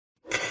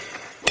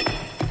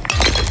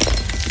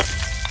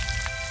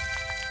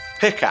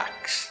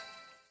Pickaxe.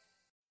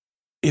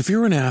 If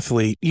you're an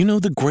athlete, you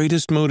know the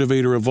greatest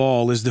motivator of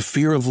all is the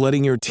fear of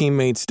letting your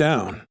teammates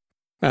down.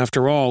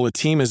 After all, a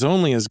team is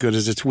only as good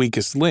as its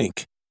weakest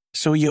link.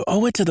 So you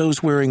owe it to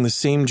those wearing the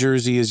same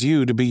jersey as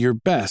you to be your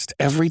best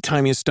every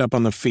time you step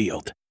on the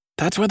field.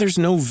 That's why there's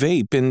no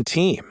vape in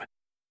team.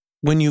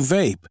 When you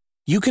vape,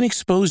 you can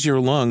expose your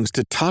lungs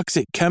to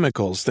toxic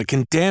chemicals that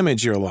can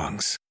damage your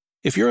lungs.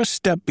 If you're a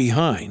step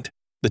behind,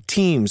 the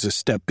team's a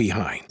step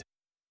behind.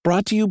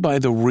 Brought to you by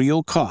The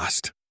Real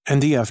Cost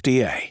and the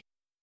FDA.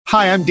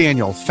 Hi, I'm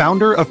Daniel,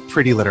 founder of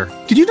Pretty Litter.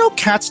 Did you know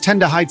cats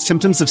tend to hide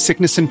symptoms of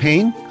sickness and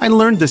pain? I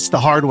learned this the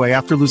hard way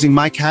after losing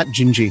my cat,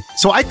 Gingy.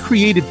 So I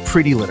created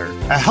Pretty Litter,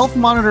 a health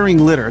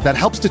monitoring litter that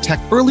helps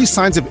detect early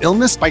signs of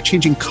illness by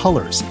changing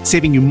colors,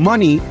 saving you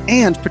money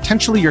and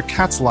potentially your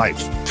cat's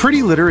life.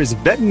 Pretty Litter is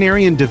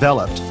veterinarian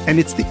developed, and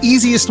it's the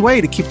easiest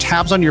way to keep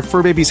tabs on your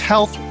fur baby's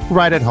health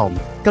right at home.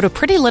 Go to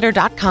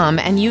prettylitter.com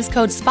and use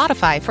code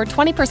SPOTIFY for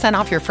 20%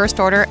 off your first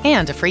order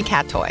and a free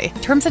cat toy.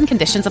 Terms and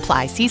conditions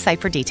apply. See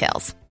site for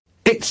details.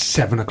 It's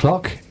 7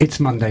 o'clock, it's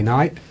Monday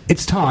night,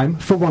 it's time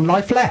for One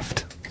Life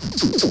Left.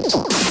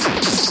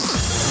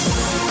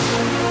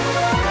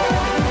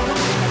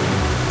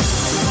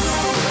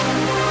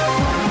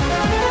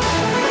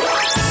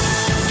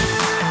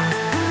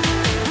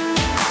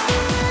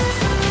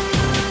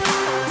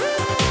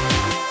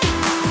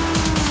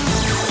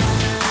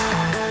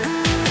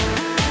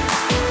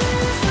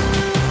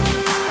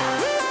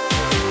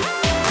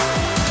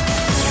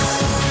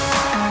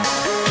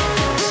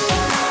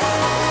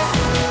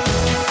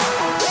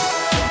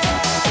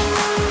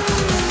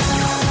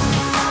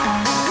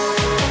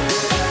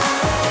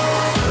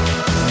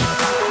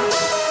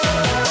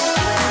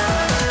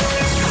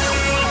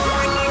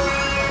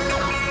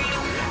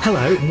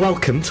 Hello,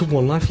 welcome to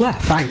One Life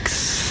Left.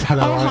 Thanks.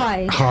 Hello.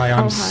 Hi. Hi,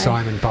 I'm Hi.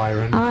 Simon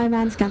Byron. I'm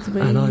Anne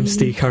Scantlebury. And I'm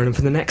Steve Curran, and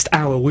for the next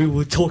hour we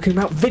were talking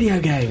about video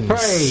games.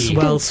 Hooray.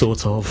 Well,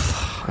 sort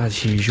of,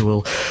 as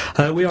usual.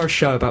 We are a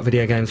show about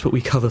video games, but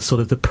we cover sort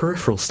of the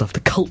peripheral stuff,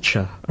 the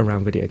culture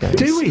around video games.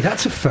 Do we?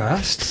 That's a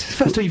first.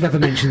 First time you've ever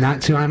mentioned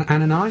that to Anne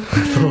and I.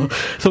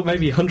 Thought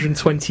maybe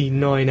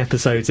 129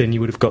 episodes in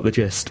you would have got the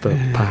gist, but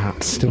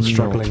perhaps Still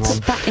struggling not. on.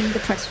 Put that in the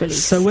press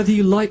release. So whether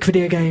you like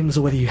video games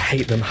or whether you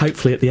hate them,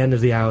 hopefully at the end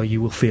of the hour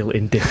you will feel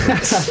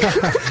indifferent.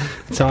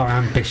 It's our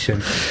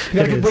ambition. You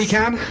had a good week,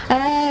 Anne?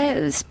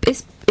 It's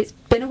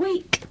been a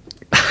week.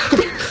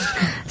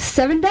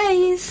 7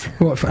 days.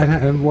 What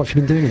have you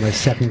been doing in those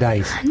 7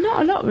 days?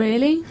 Not a lot,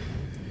 really.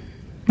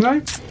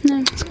 No?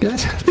 No. That's good.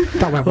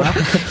 That went well.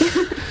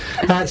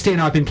 Steve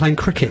and I have been playing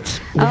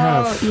cricket.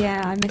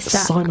 Yeah, I missed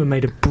that. Simon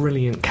made a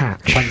brilliant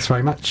catch. Thanks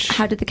very much.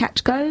 How did the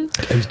catch go?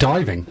 It was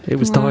diving. It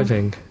was Wow.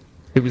 diving.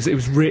 It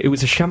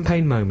was a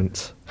champagne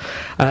moment.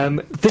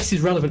 This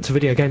is relevant to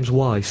video games.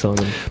 Why,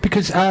 Simon?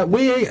 Because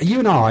you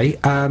and I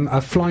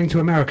are flying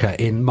to America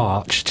in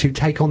March to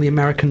take on the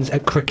Americans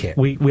at cricket.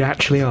 We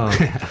actually are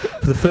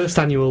for the first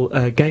annual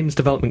Games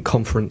Development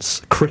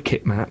Conference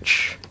cricket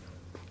match.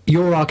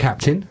 You're our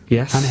captain.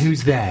 Yes. And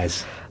who's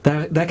theirs?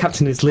 Their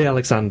captain is Lee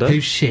Alexander.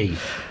 Who's she?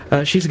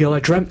 She's a girl I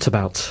dreamt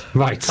about.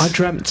 Right. I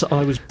dreamt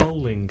I was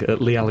bowling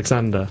at Lee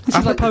Alexander.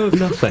 Apropos of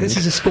nothing. This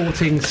is a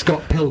sporting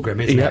Scott Pilgrim,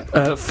 isn't it?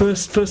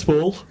 First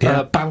ball,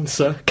 Yeah.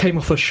 bouncer, came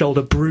off her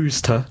shoulder,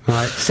 bruised her.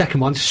 Right.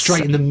 Second one,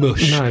 straight in the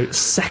mush. No,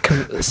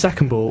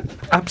 second ball,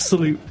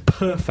 absolute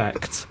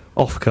perfect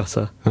off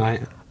cutter.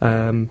 Right.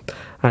 Boulder,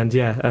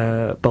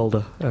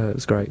 it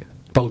was great.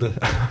 Boulder.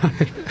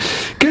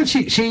 Good.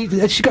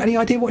 Has she got any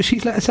idea what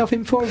she's let herself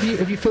in for?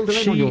 Have you filled her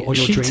in on your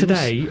dreams?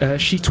 Today,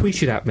 she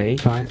tweeted at me.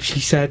 Right.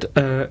 She said,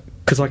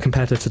 because I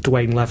compared her to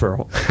Dwayne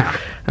Leverott,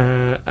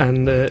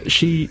 and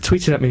she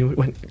tweeted at me and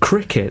went,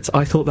 cricket,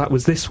 I thought that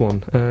was this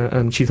one,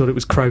 and she thought it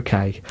was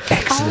croquet.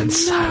 Excellent.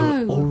 Oh,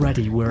 no. So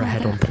already we're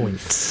ahead on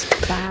points.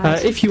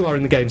 Bad. If you are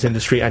in the games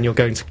industry and you're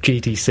going to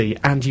GDC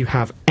and you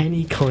have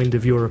any kind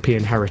of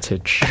European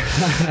heritage,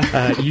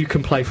 you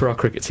can play for our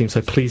cricket team,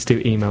 so please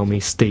do email me,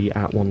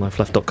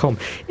 steve@onelifeleft.com.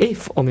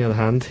 If, on the other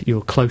hand,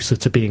 you're closer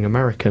to being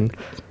American,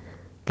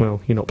 well,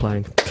 you're not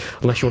playing,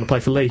 unless you want to play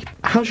for Lee.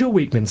 How's your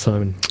week been,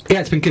 Simon? Yeah,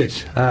 it's been good.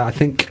 I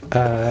think,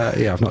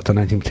 I've not done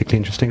anything particularly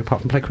interesting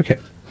apart from play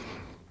cricket.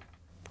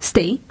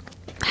 Steve,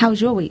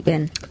 how's your week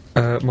been?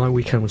 My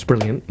weekend was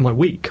brilliant. My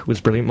week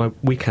was brilliant. My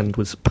weekend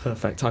was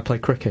perfect. I play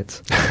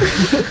cricket.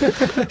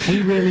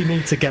 We really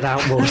need to get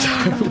out more,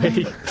 don't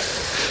we?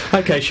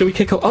 Okay, shall we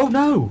kick off? Oh,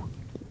 no!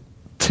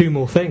 2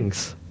 more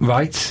things.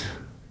 Right.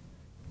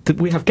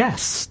 We have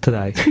guests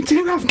today. We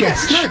do have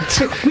guests.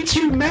 No, we're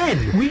 2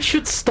 men. We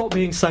should stop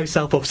being so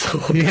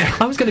self-absorbed. Yeah.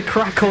 I was going to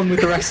crack on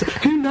with the rest.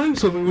 Who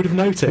knows when we would have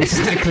noticed?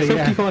 Exactly,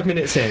 yeah. 55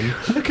 minutes in.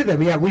 Look at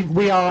them. Yeah,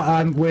 we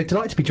are. We're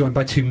delighted to be joined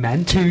by 2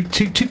 men, two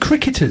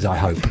cricketers, I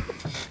hope.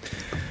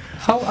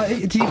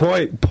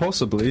 Quite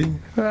possibly.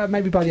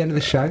 Maybe by the end of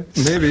the show.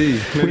 Maybe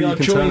We you are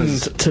can tell joined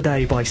us.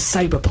 today by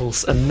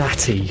Saberpulse and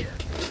Natty.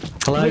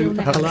 Hello.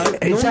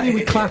 Normally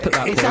we clap at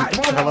that Is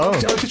point. Hello. I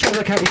was just trying to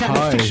look out. Is that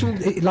an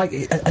official? Like,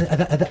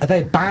 are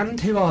they a band?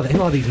 Who are they?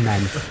 Who are these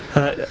men?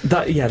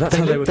 That's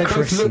how they were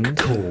christened. Look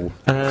cool.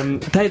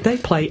 They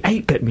play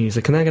 8-bit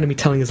music, and they're going to be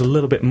telling us a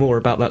little bit more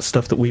about that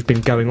stuff that we've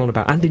been going on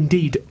about, and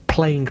indeed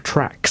playing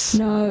tracks.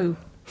 No.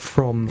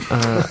 From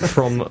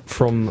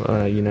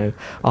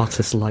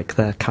artists like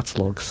their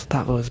catalogues.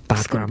 That was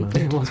bad grammar.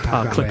 It was bad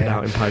I'll grammar, clip it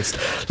out in post.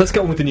 Let's get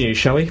on with the news,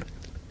 shall we?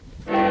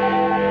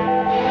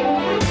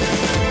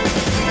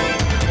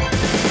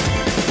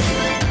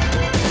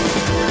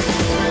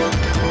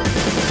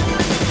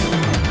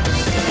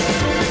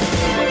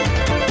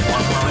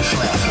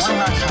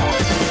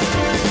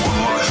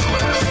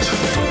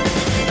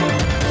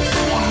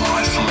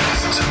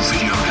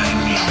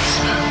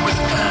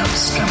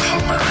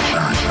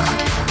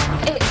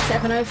 It's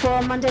 7:04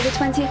 on Monday the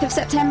 20th of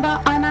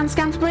September. I'm Anne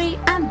Scantlebury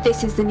and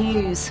this is the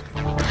news.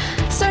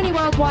 Sony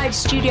Worldwide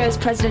Studios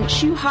president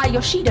Shuhei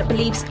Yoshida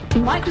believes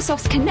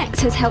Microsoft's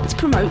Kinect has helped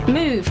promote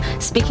Move.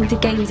 Speaking to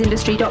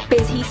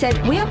GamesIndustry.biz, he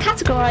said, "We are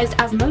categorised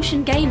as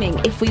motion gaming.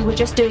 If we were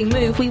just doing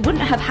Move, we wouldn't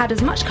have had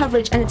as much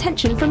coverage and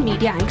attention from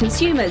media and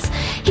consumers."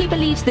 He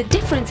believes the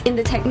difference in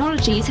the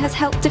technologies has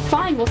helped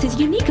define what is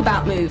unique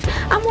about Move.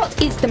 And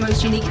what is the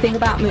most unique thing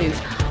about Move?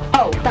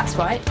 Oh, that's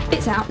right,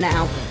 it's out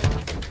now.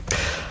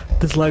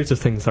 There's loads of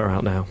things that are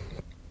out now.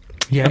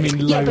 Yeah, I mean,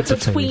 Yeah, loads but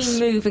of between things.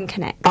 Move and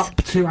Kinect. up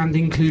to and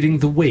including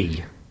the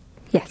Wii.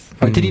 Yes.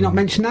 Oh, did he not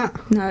mention that?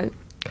 No.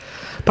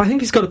 But I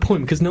think he's got a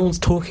point, because no one's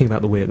talking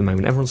about the Wii at the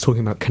moment. Everyone's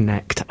talking about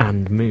Kinect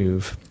and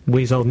Move.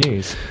 Wii's old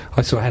news.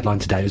 I saw a headline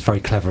today. It was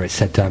very clever. It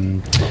said,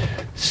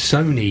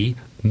 "Sony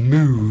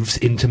moves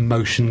into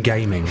motion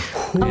gaming."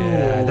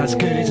 Yeah, that's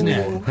good, isn't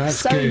it?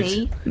 That's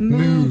Sony good.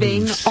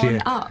 moving Moves, on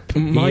yeah. up.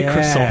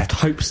 Microsoft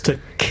hopes to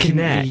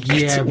connect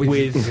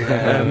with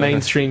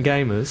mainstream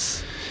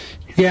gamers.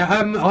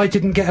 Yeah, I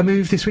didn't get a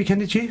Move this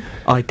weekend, did you?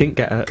 I didn't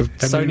get a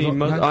Sony.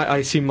 Move, no? I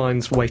assume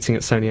mine's waiting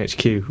at Sony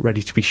HQ,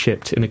 ready to be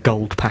shipped in a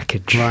gold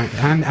package. Right,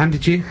 and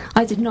did you?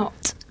 I did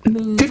not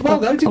move. Did well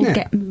though, didn't or it?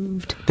 get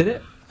moved. Did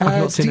it? I've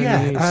not seen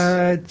any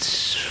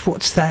news.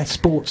 What's their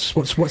sports?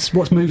 What's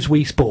Moves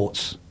Wii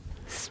Sports?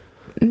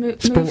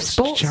 Move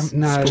sports?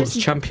 No. Sports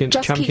champions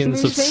of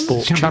moving?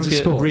 sport. Champions of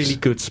sports. Really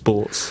good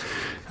sports.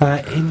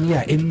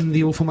 In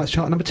the All Formats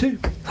chart number 2.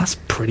 That's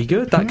pretty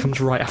good. That comes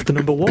right after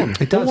number 1.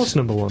 It does. What was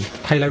number 1?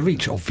 Halo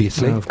Reach,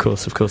 obviously. Oh, of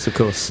course.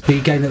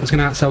 The game that was going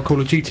to outsell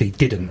Call of Duty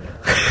didn't.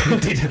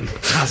 It didn't.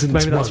 Hasn't.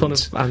 Maybe that's won't.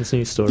 one of Anne's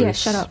news stories. Yeah,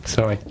 shut up.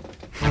 Sorry.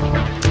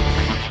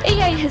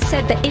 EA has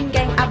said that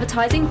in-game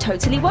advertising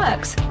totally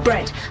works.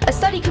 Bread. A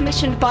study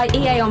commissioned by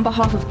EA on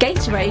behalf of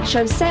Gatorade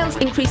shows sales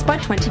increased by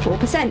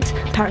 24%.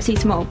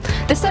 Paracetamol.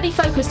 The study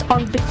focused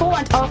on before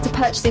and after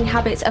purchasing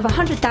habits of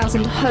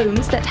 100,000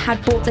 homes that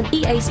had bought an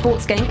EA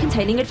sports game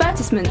containing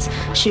advertisements.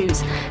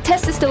 Shoes.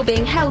 Tests are still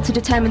being held to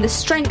determine the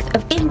strength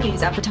of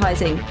in-use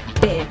advertising.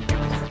 Beer.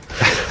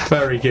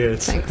 Very good.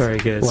 Thanks. Very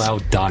good. Well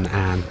done,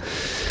 Anne.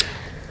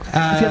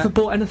 Have you ever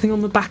bought anything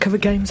on the back of a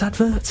game's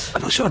advert?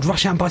 I'm not sure I'd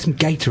rush out and buy some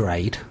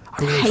Gatorade.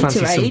 I really fancy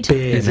some Haterade?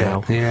 beer Is it?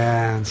 now.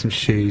 Yeah, and some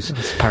shoes.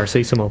 It's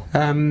paracetamol.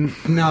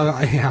 No,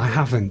 I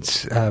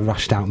haven't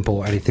rushed out and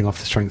bought anything off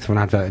the strength of an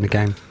advert in a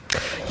game.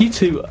 You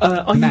two,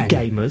 are Men. you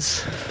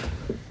gamers?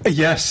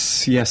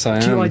 Yes, I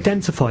am. Do you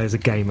identify as a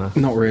gamer?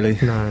 Not really.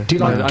 No. Do you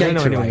like I don't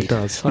know anyone who Gatorade?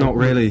 does. Not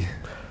really.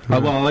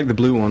 Well, I like the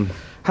blue one.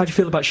 How do you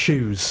feel about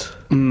shoes?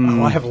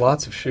 Oh, I have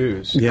lots of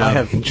shoes. Yeah, I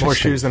have more interesting.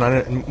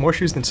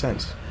 shoes than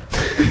sense.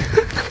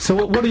 So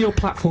what are your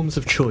platforms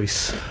of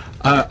choice?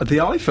 The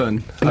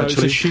iPhone, No, it's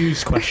actually. a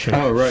shoes question.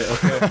 Oh, right,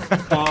 okay.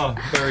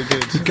 Very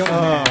good. Go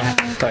on.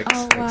 Thanks.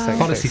 Oh, wow.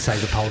 thanks. Honestly, save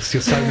the pulse.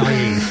 You're so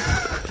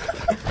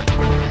naive.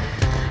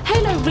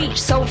 Halo Reach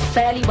sold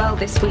fairly well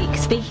this week.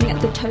 Speaking at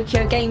the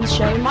Tokyo Games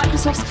Show,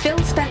 Microsoft's Phil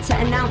Spencer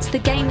announced the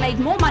game made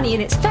more money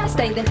in its first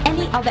day than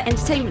any other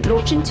entertainment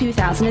launch in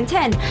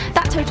 2010.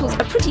 That totals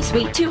a pretty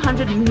sweet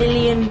 $200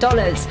 million.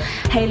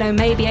 Halo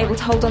may be able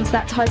to hold on to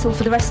that title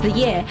for the rest of the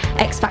year.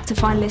 X Factor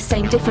finalists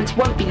Same Difference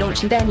won't be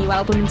launching their new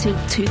album until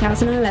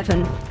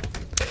 2011.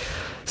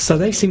 So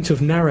they seem to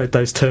have narrowed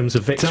those terms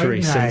of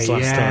victory since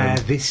last time.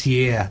 This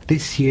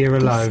year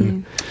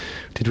alone.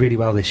 Did really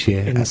well this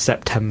year. In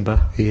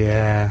September.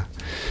 Yeah.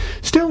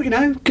 Still,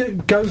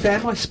 go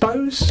them, I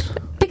suppose.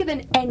 Bigger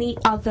than any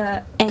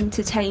other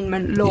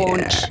entertainment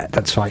launch. Yeah,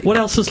 that's right. What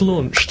else has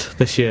launched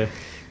this year?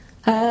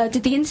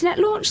 Did the internet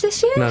launch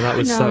this year? No, that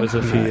was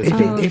a few years If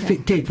ago. it, if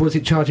it did, was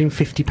it charging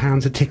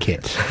 £50 a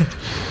ticket?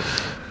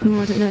 Oh,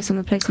 I don't know, some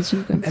of the places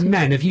you go to.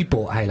 Men, have you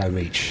bought Halo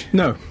Reach?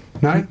 No.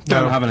 No?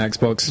 Don't have an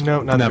Xbox.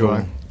 No, neither Never. do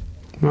I.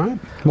 Right.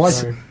 Why?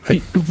 Sorry.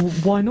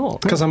 Why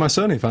not? Because I'm a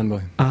Sony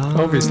fanboy.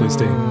 Obviously,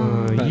 Steve.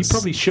 You That's-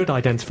 probably should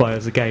identify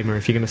as a gamer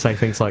if you're going to say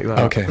things like that.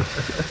 Okay.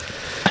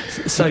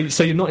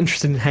 So you're not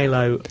interested in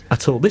Halo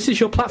at all. This is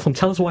your platform.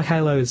 Tell us why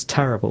Halo is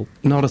terrible.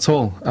 Not at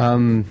all.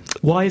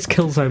 Why is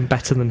Killzone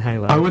better than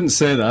Halo? I wouldn't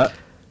say that.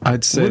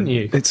 I'd say Wouldn't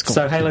you? It's got,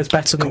 So Halo's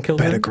better than it's got Killzone?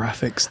 better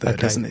graphics there,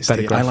 Okay, doesn't it,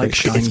 better Steve? I like graphics.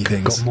 shiny It's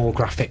things. got more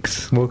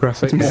graphics. More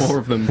graphics? More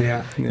of them.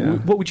 Yeah. Yeah.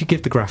 What would you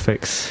give the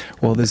graphics?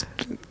 Well, there's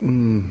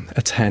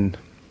a 10.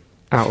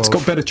 out It's of...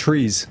 got better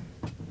trees.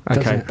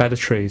 Okay, Does it? better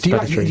trees, Do you,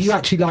 better trees. do you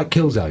actually like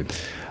Killzone?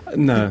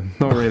 No,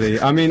 not really.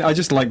 I mean, I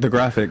just like the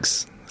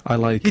graphics. I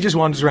like... He just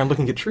wanders around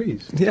looking at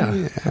trees. Yeah,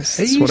 that's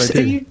Are you, what I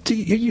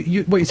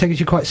do. what you're saying is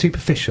you're quite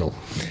superficial.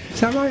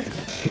 Is that right?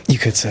 You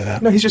could say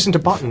that. No, he's just into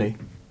botany.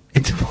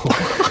 Into what?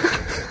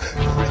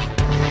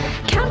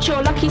 Count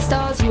your lucky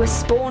stars you were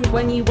spawned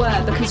when you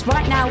were, because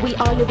right now we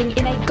are living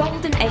in a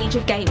golden age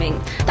of gaming.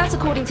 That's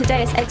according to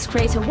Deus Ex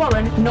creator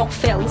Warren, not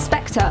Phil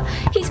Spector.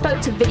 He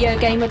spoke to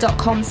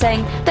Videogamer.com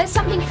saying, "There's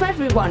something for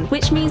everyone,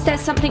 which means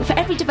there's something for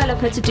every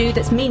developer to do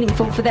that's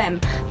meaningful for them,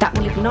 that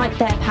will ignite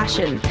their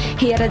passion."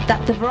 He added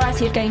that the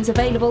variety of games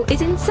available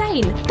is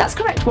insane. That's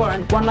correct,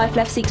 Warren. One Life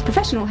Left seeks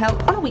professional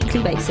help on a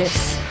weekly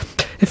basis.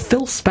 If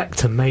Phil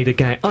Spector made a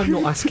game... I'm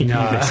not asking you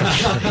this,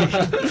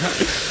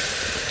 actually.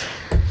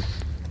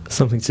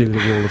 Something to do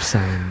with the Wall of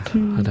Sound.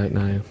 I don't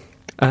know.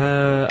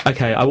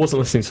 Okay, I wasn't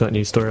listening to that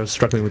news story. I was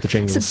struggling with the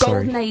jingles. It's a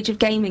golden age of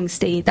gaming,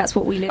 Steve. That's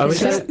what we live in.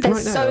 is it? There's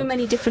Right so now?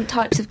 many different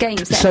types of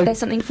games. So, There's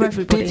something for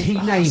everybody. Did he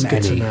name That's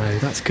good to any? know.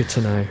 That's good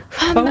to know.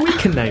 Oh, we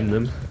can name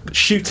them.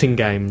 Shooting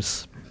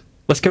games.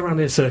 Let's go around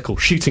in a circle.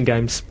 Shooting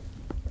games.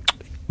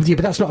 Yeah,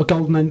 but that's not a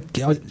golden, No,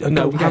 golden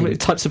how game. many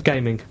types of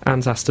gaming?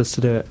 Anne's asked us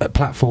to do it.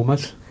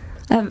 Platformers.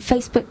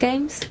 Facebook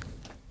games.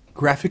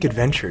 Graphic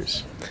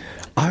adventures.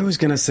 I was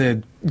going to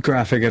say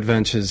graphic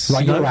adventures.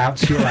 Right, you're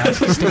out. You're out.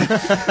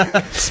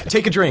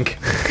 Take a drink.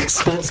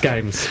 Sports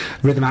games.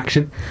 Rhythm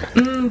action.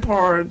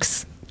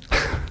 Porgs.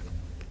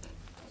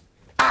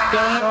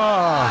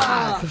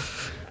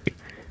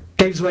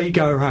 Games where you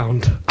go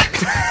around.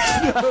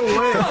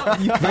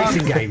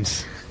 Racing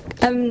games.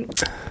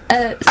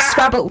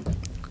 Scrabble.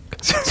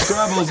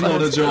 Scrabble's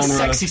not a genre.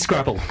 Sexy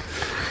Scrabble.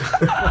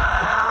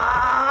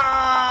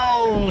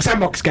 Oh,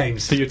 sandbox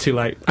games. So you're too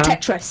late.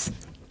 Tetris.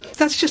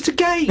 That's just a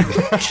game.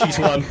 She's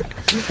won.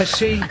 Has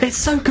she? It's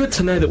so good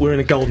to know that we're in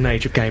a golden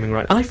age of gaming,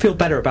 right? I feel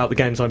better about the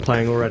games I'm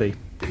playing already.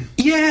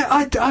 Yeah,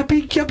 I'd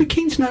be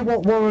keen to know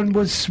what Warren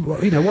was.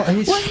 What his.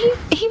 Well,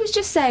 he was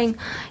just saying,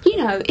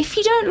 if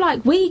you don't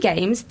like Wii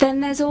games,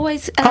 then there's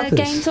always Others.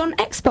 games on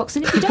Xbox,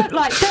 and if you don't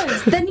like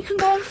those, then you can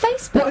go on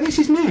Facebook. What, and this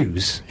is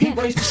news?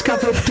 Yeah. He's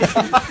discovered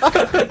different...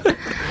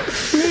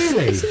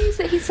 Really? It seems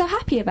that he's so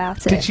happy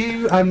about it. Did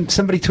you?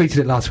 Somebody tweeted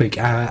it last week,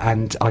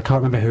 and I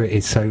can't remember who it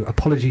is. So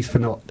apologies for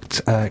not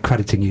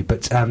crediting you.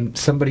 But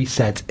somebody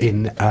said they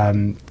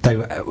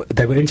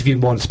were interviewing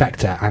Warren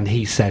Spector, and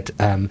he said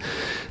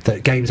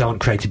that games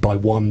aren't created by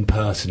one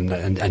person,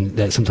 and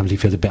that sometimes he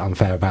feels a bit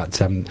unfair about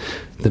them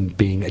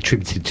being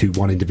attributed to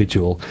one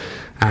individual.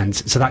 And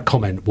so that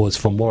comment was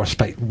from Warren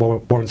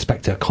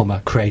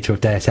Spector, creator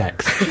of Deus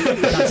Ex.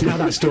 That's how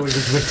that story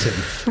was written.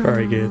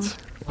 Very good.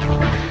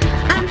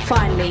 And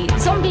finally,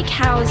 Zombie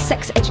Cow's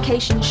sex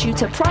education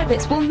shooter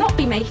Privates will not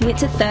be making it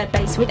to third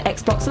base with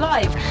Xbox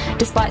Live.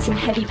 Despite some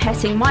heavy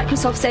petting,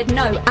 Microsoft said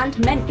no and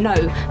meant no,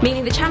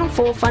 meaning the Channel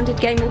 4 funded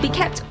game will be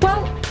kept,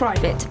 well,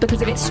 private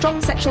because of its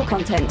strong sexual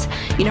content.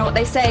 You know what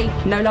they say,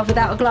 no love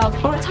without a glove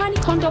or a tiny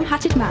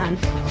condom-hatted man.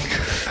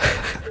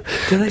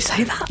 Do they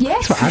say that?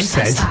 Yes, That's what Anne who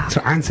says says. that? That's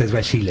what Anne says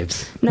where she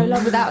lives. No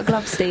love without a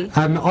glove, Steve.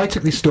 I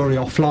took this story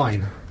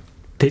offline.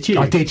 Did you?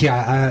 I did,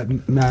 yeah.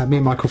 Me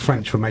and Michael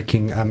French were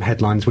making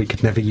headlines we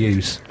could never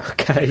use.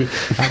 Okay.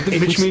 it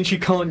Which was- means you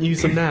can't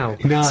use them now.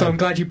 No. So I'm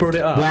glad you brought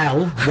it up.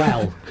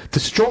 Well, the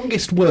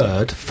strongest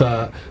word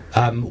for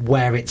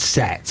where it's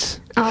set.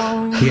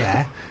 Oh.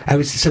 Yeah.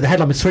 So the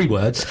headline was 3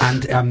 words,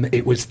 and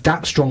it was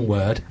that strong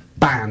word,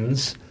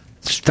 bans,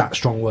 that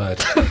strong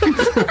word.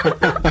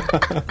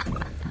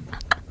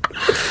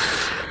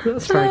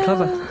 That's very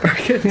clever.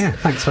 Very good. Yeah,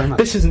 thanks very much.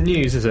 This isn't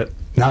news, is it?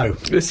 No.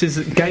 This is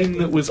a game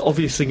that was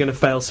obviously going to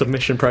fail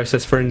submission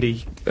process for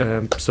indie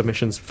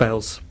submissions,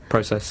 fails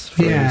process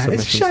for indie Yeah,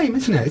 submissions. it's a shame,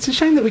 isn't it? It's a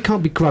shame that we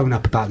can't be grown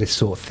up about this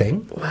sort of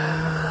thing.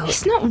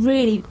 It's not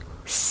really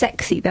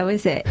sexy, though,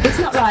 is it? It's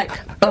not like,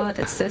 oh,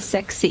 that's so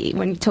sexy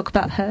when you talk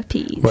about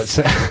herpes. Well,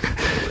 so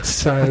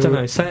I don't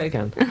know, say it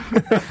again.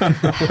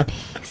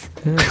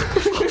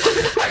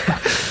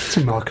 it's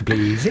remarkably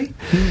easy.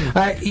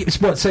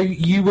 So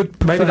you would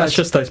prefer... Maybe that's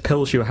just those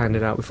pills you were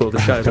handing out before the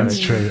show. That's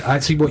though. true.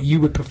 Actually, what you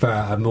would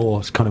prefer a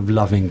more kind of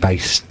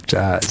loving-based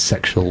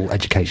sexual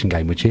education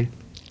game, would you?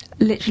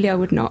 Literally, I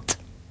would not.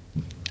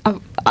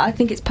 I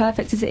think it's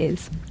perfect as it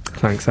is.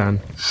 Thanks, Anne.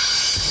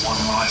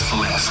 One Life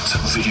Left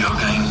video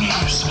game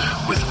news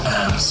with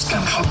Anne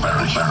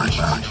Scantleberry.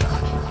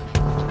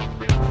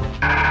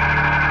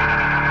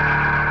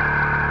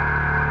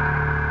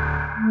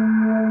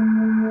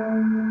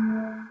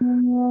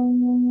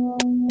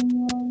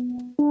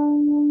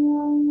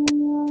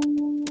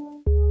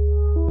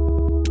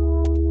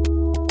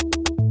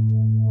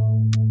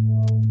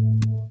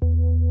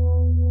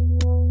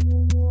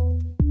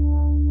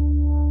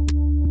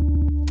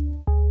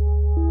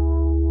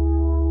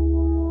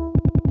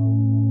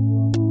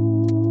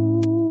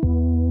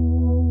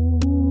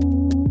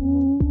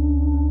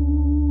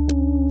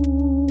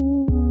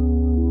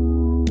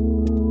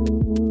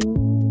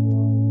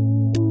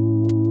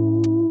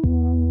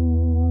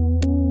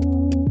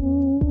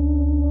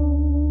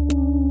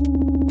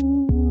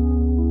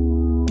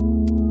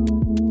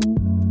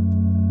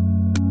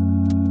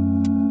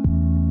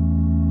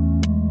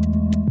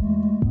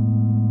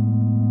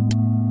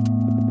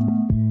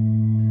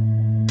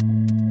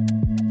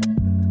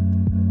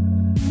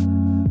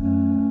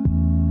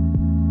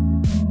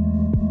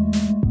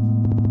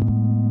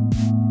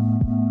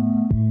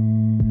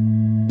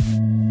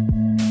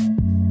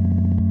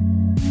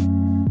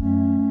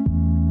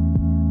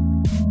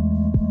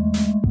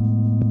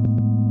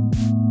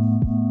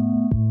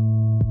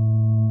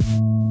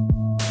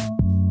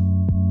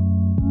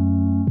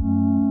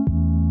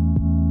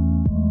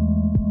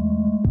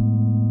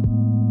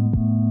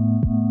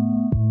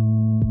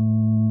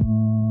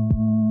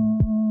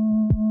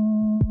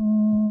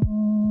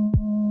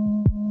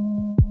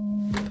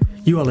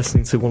 You are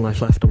listening to One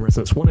Life Left on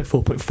Resonance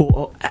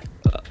 104.4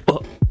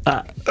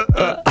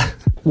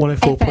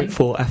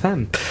 104.4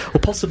 FM. Or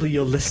possibly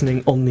you're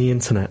listening on the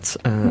internet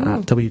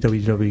at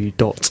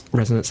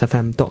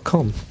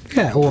www.resonancefm.com.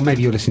 Yeah, or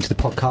maybe you're listening to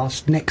the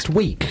podcast next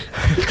week.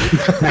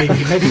 maybe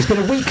it's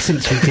been a week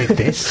since we did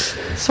this.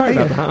 Sorry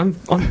about that, I'm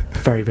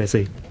very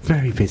busy.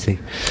 Very busy.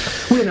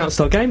 We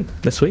announced our game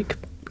this week.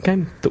 A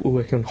game that we're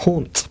working on,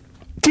 Haunt.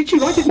 Did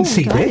you? I didn't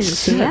see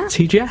this. Yeah.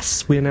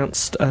 TGS, we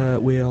announced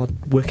we are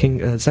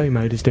working, Zoe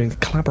Mode is doing a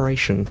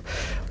collaboration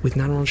with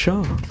Nanaron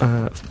Shah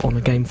on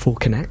a game for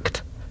Kinect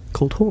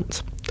called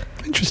Haunt.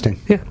 Interesting.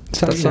 Yeah,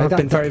 So, that's, you know, I've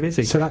been very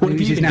busy. So that What have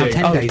news you is been now doing?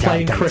 10 days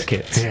playing out of date.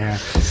 cricket. Yeah.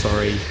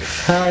 Sorry.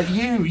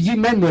 You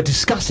men were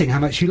discussing how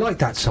much you liked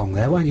that song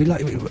there, weren't you?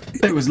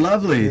 It was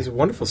lovely. It's a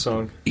wonderful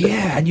song.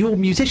 Yeah, and you're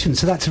musicians,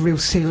 so that's a real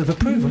seal of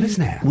approval,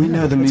 isn't it? We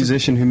know the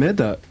musician who made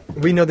that.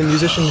 We know the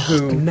musician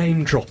who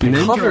Name dropping.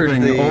 Name covered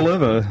dropping the- all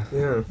over.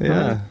 Yeah.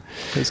 Yeah,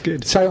 it's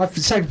good. So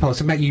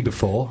I've met you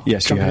before.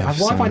 Yes, you have, Why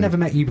have I Simon. never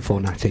met you before,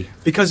 Natty?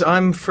 Because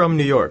I'm from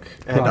New York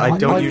and Right. I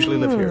don't usually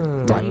live here.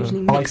 Don't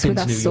usually mix I've been with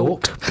to us New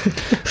sort. York.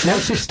 My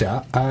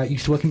sister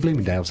used to work in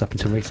Bloomingdale's up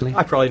until recently.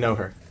 I probably know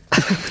her.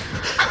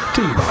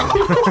 Do you?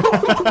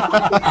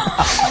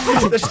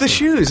 That's the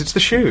shoes. It's the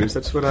shoes.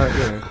 That's what I.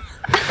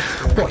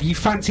 What, you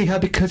fancy her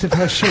because of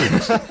her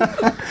shoes?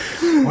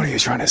 What are you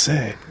trying to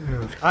say?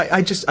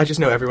 I just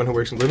know everyone who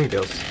works in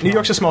Bloomingdale's. New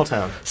York's a small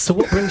town. So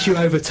what brings you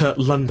over to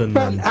London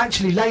Well, then?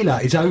 actually,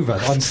 Layla is over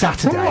on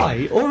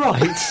Saturday. All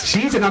right.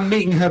 She is, and I'm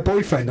meeting her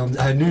boyfriend on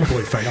her new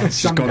boyfriend on She's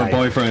Sunday. got a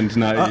boyfriend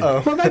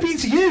now. Well, maybe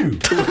it's you.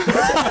 that's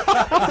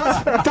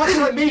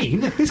what I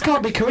mean. This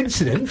can't be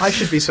coincidence. I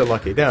should be so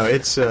lucky. No,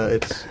 it's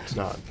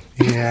not.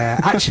 Yeah,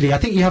 actually, I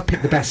think you have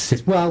picked the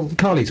best. Well,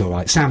 Carly's all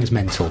right. Sam's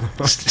mental.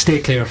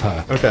 Steer clear of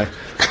her. Okay.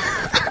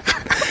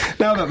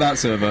 Now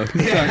that's over.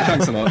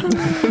 Thanks a lot.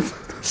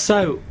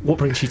 So, what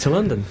brings you to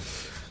London?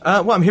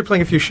 Well, I'm here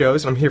playing a few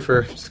shows, and I'm here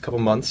for just a couple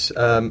months.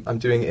 I'm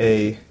doing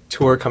a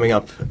tour coming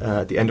up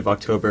at the end of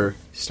October,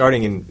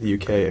 starting in the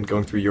UK and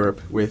going through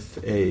Europe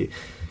with a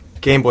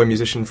Game Boy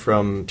musician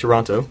from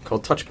Toronto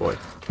called Touch Boy.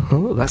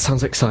 Oh, that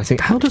sounds exciting.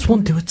 How does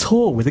one do a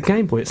tour with a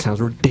Game Boy? It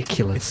sounds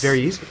ridiculous. It's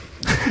very easy.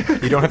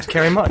 You don't have to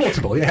carry much.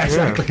 Portable, yeah,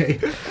 exactly.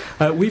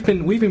 We've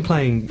been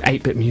playing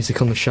 8-bit music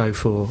on the show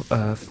for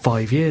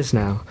 5 years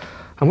now.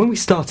 And when we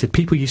started,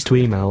 people used to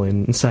email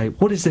in and say,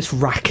 "What is this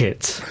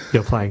racket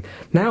you're playing?"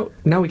 Now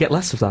we get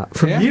less of that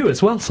from Yeah. you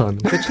as well, Simon.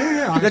 Is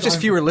that just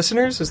fewer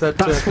listeners? Is that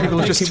That's people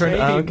what have just I'm turned?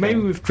 thinking. Oh, okay. Maybe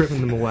we've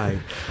driven them away.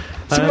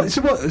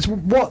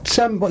 What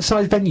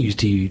size venues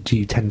do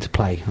you tend to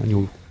play on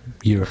your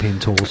European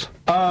tours?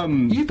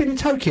 You've been in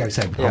Tokyo,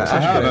 so Yeah, I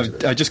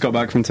have. I just got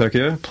back from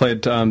Tokyo.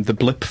 Played the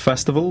Blip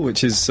Festival,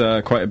 which is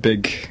quite a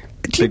big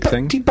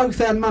thing. Do you both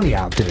earn money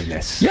out of doing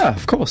this? Yeah,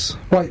 of course.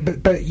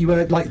 Right, but you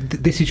were like,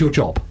 this is your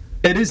job.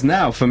 It is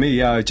now for me.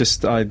 Yeah,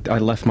 I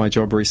left my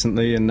job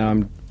recently, and now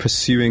I'm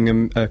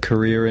pursuing a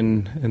career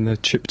in the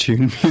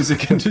chiptune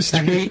music industry.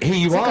 And here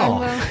you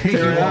are.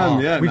 Here I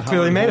am. Yeah, We've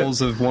clearly made it. Halls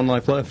of One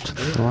Life Left.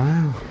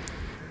 Wow.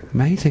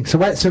 Amazing. So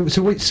whereabouts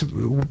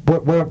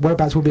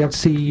will be able to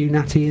see you,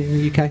 Natty,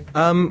 in the UK?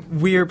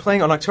 We're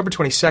playing on October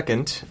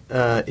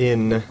 22nd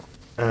in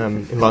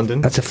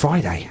London. That's a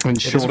Friday. In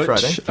It is a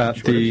Shoreditch Friday.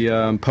 at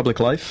the Public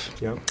Life.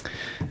 Yeah.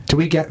 Do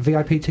we get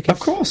VIP tickets? Of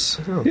course.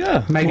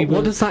 Yeah. Maybe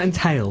What does that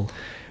entail?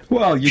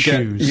 Well, you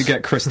Shoes.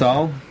 get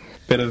Cristal.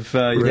 Bit of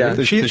Yeah.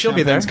 the She'll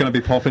be there. It's going to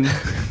be popping. do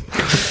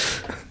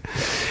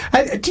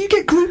you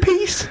get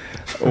groupies?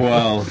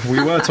 Well,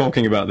 we were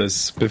talking about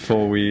this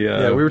before we.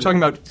 Yeah, we were talking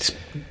about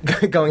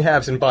going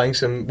halves and buying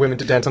some women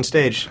to dance on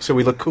stage so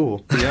we look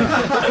cool.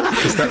 Yeah.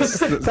 'Cause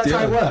that's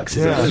How it works.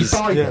 Is Yeah. it? You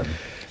buy Yeah. them.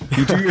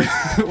 You do.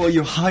 Well,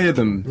 you hire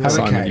them,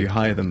 Simon. okay. You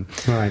hire them.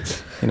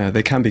 Right. You know,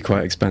 they can be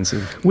quite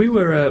expensive. We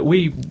were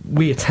we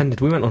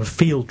attended. We went on a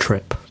field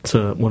trip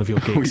to one of your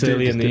gigs We did,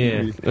 early in the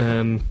year,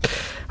 didn't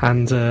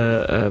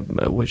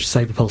which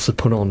Sabre Pulse had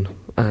put on.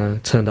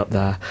 Turned up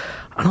there,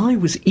 and I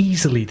was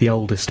easily the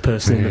oldest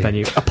person in the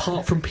venue,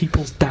 apart from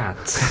people's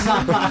dads.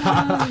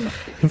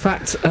 In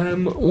fact,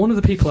 one of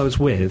the people I was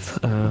with,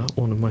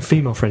 one of my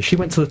female friends, she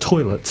went to the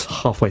toilet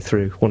halfway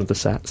through one of the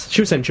sets. She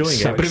was enjoying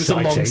So it, but it was a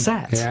long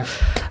exciting. set.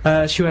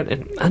 Yeah. She went,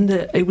 and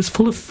it was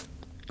full of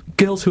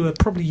girls who were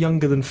probably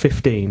younger than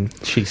 15,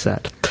 she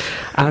said.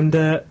 And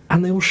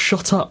they all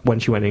shut up when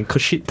she went in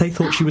because they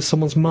thought she was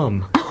someone's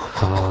mum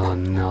Oh, or a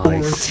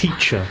nice.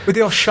 teacher. Were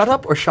they all shut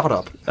up or shut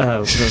up?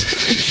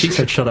 She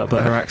said shut up,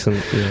 but her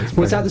accent. Yeah,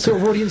 Was that the sort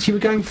of audience you were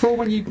going for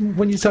when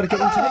you started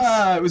getting into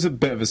this? It was a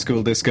bit of a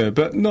school disco,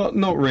 but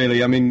not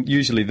really. I mean,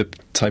 usually the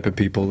type of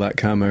people that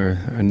come are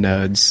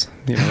nerds,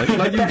 you know,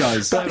 like you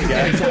guys.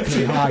 Yeah,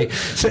 exactly. Hi.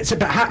 So,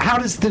 but how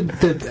does the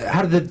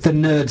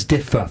nerds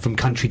differ from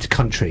country to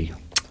country?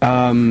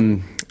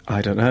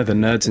 I don't know. The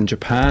nerds in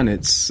Japan,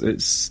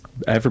 it's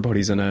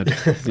everybody's a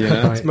nerd. You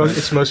know?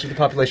 It's most of the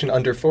population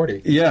under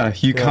 40. Yeah,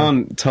 you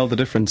can't tell the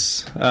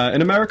difference.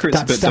 In America,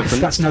 it's a bit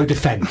different. That's no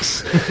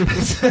defence.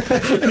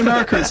 In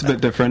America, it's a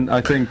bit different.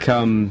 I think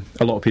a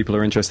lot of people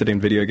are interested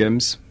in video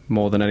games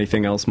more than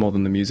anything else, more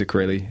than the music,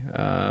 really.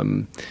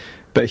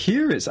 But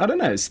here, I don't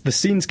know. The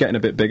scene's getting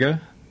a bit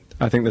bigger.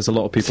 I think there's a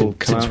lot of people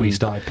since we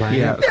started playing.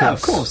 Yeah,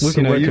 of course. You've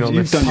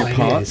done your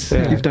part.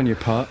 You've done your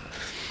part.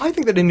 I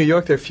think that in New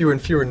York there are fewer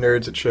and fewer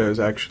nerds at shows,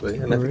 actually,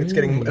 and I think it's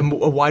getting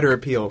a wider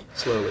appeal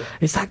slowly.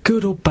 Is that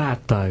good or bad,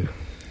 though?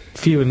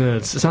 Fewer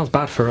nerds. It sounds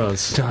bad for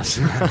us. It does.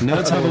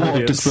 Nerds have a lot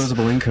of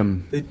disposable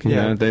income.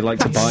 They like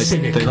to buy.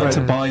 They like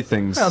to buy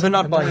things. Well, they're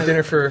not buying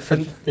dinner for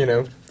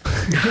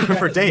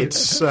for dates.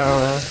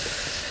 So.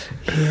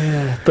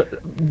 Yeah,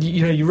 but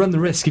you run the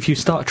risk if you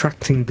start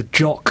attracting the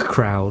jock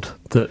crowd.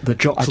 The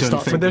jocks will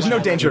start. But there's no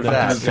danger of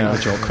that. I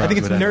think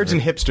it's nerds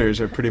and hipsters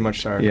are pretty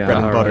much our bread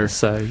and butter. Right,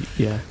 so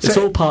it's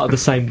all part of the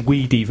same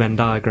weedy Venn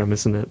diagram,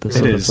 isn't it?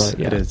 It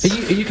is.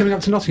 Are you coming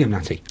up to Nottingham,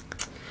 Natty?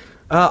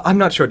 I'm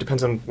not sure. It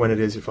depends on when it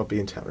is, if I'll be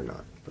in town or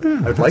not.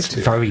 I would like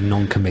to. Very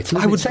non-committal.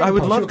 I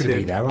would love to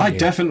be there. I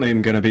definitely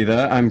am going to be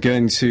there. I'm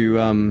going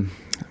to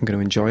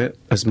enjoy it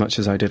as much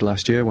as I did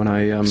last year when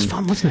I it was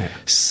fun, wasn't it?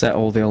 Set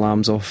all the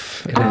alarms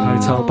off in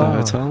hotel bar.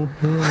 Hotel.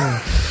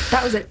 Yeah.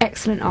 That was an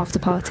excellent after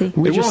party.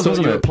 We just thought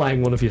you were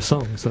playing one of your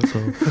songs. That's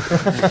all.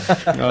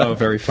 Oh,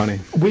 very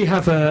funny. We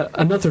have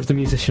another of the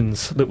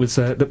musicians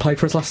that played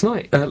for us last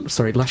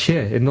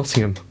year in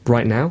Nottingham.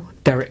 Right now,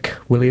 Derek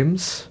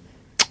Williams.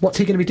 What's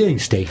he going to be doing,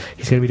 Steve?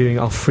 He's going to be doing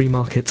our free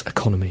market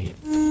economy.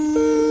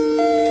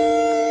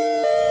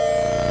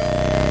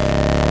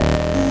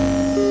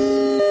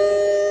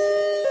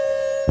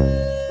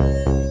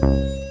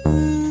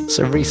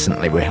 So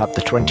recently we had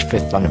the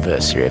 25th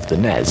anniversary of the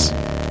NES,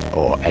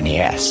 or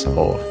NES,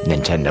 or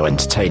Nintendo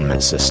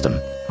Entertainment System,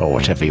 or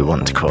whatever you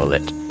want to call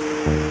it,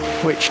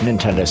 which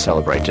Nintendo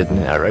celebrated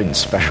in their own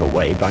special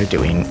way by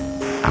doing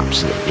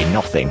absolutely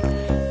nothing.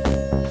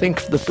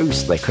 Think of the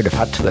boost they could have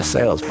had to their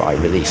sales by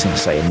releasing,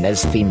 say, a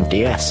NES-themed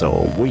DS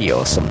or Wii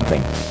or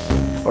something,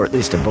 or at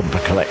least a bumper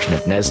collection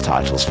of NES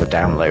titles for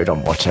download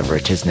on whatever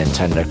it is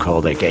Nintendo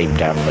call their game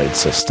download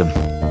system.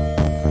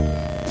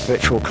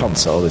 Virtual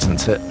console,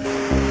 isn't it?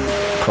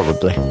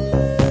 Probably.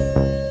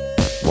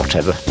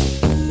 Whatever.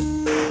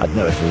 I'd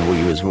know if a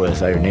Wii was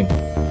worth owning.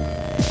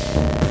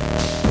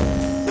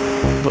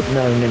 But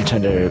no,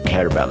 Nintendo don't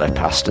care about their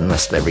past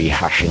unless they're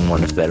rehashing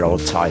one of their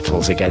old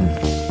titles again.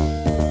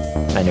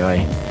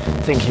 Anyway,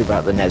 thinking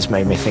about the NES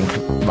made me think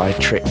of my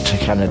trip to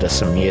Canada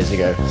some years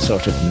ago,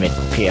 sort of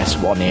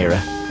mid-PS1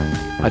 era.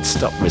 I'd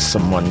stopped with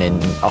someone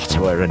in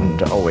Ottawa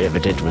and all we ever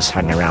did was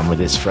hang around with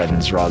his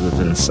friends rather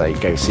than, say,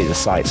 go see the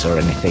sights or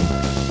anything.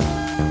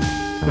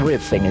 The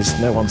weird thing is,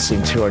 no one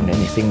seemed to own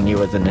anything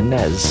newer than a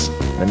NES.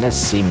 The NES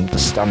seemed the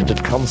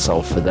standard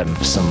console for them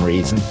for some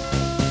reason.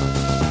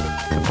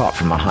 Apart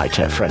from my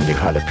high-tech friend who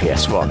had a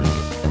PS1,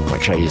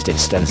 which I used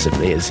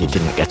extensively as he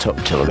didn't get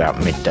up till about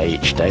midday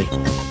each day.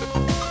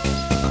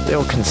 They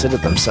all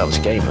considered themselves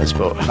gamers,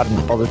 but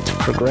hadn't bothered to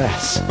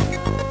progress.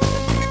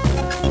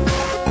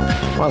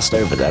 Whilst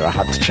over there, I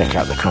had to check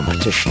out the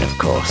competition, of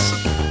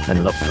course,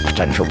 and look for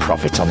potential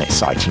profit on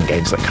exciting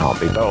games that can't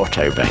be bought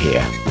over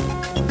here.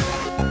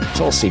 It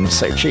all seemed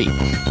so cheap,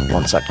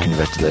 once I'd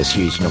converted those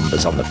huge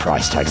numbers on the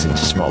price tags into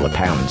smaller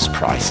pounds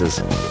prices.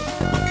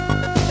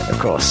 Of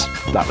course,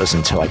 that was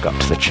until I got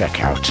to the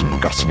checkout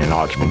and got in an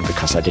argument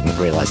because I didn't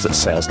realise that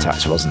sales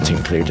tax wasn't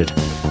included.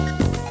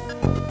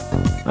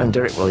 I'm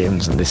Derek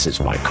Williams, and this is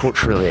my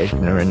culturally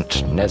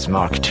ignorant NES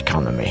market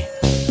economy.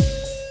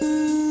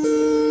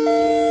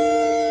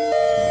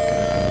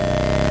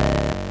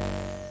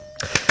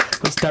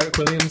 That's Derek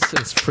Williams.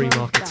 It's free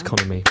market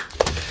economy.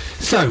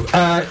 So,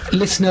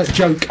 listener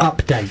joke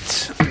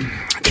update.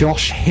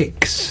 Josh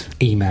Hicks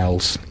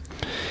emails.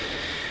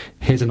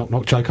 Here's a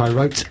knock-knock joke I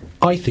wrote.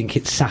 I think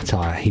it's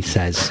satire, he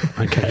says.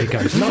 Okay, it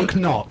goes. Knock,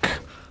 knock.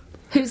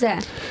 Who's there?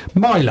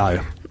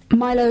 Milo.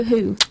 Milo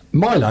who?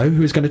 Milo,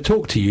 who is going to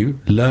talk to you,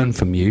 learn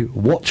from you,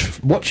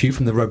 watch you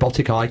from the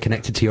robotic eye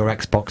connected to your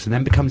Xbox, and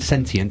then become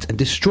sentient and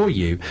destroy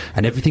you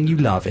and everything you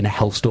love in a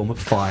hellstorm of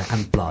fire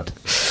and blood.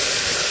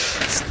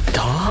 It's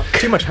dark.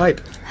 Too much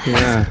hype.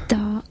 Yeah.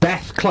 Dark.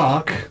 Beth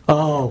Clark.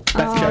 Oh,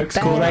 Beth Jokes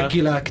Beth. Corner.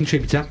 Regular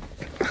contributor.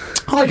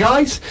 Hi,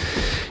 guys.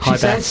 Hi, She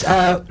says,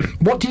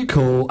 what do you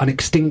call an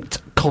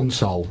extinct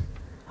console?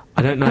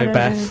 I don't know, I don't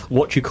Beth. know.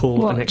 What do you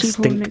call an What do you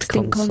call an extinct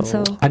extinct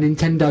console? A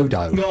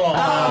Nintendodo.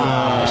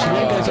 She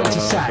then goes on to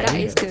That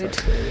say, is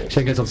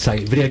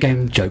good. video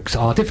game jokes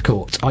are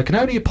difficult. I can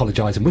only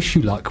apologise and wish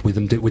you luck with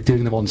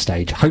doing them on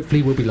stage.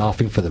 Hopefully we'll be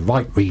laughing for the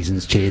right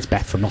reasons. Cheers,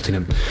 Beth from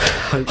Nottingham.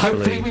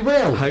 Hopefully we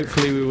will.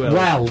 Hopefully we will.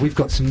 Well, we've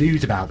got some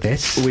news about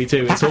this. We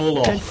do. It's all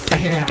off.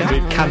 Yeah.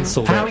 We've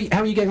cancelled How it.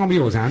 are you getting on with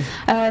yours,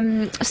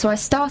 Anne? So I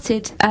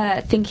started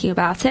thinking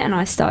about it, and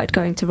I started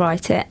going to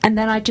write it, and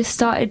then I just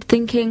started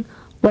thinking,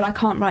 well, I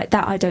can't write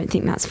that, I don't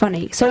think that's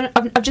funny. So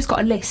I've just got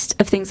a list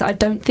of things that I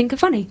don't think are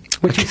funny.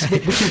 Which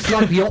is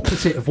like the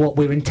opposite of what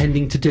we're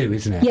intending to do,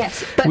 isn't it?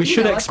 Yes, but we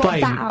should explain.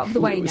 I've got that out of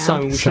the way now.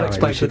 Simon, we should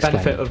explain for the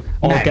benefit of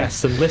our Meg.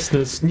 guests and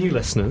listeners, new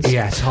listeners.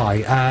 Yes,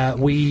 hi.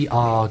 We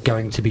are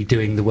going to be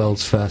doing the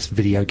world's first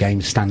video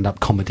game stand-up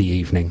comedy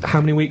evening. How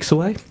many weeks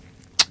away?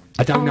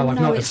 I don't know. I've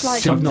not. It's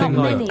like I've not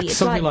not many. looked. It's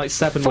something like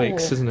 7 4,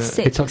 weeks, isn't it?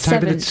 6, It's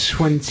October 7. the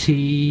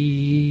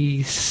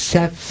 27th.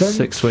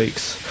 6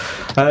 weeks.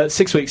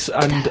 6 weeks,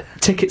 and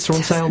tickets are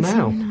on sale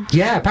now.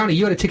 Yeah, apparently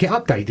you had a ticket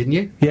update, didn't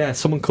you? Yeah,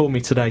 someone called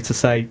me today to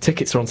say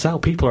tickets are on sale.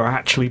 People are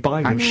actually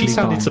buying them. She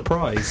sounded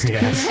surprised.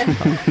 Yes.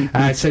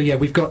 So yeah,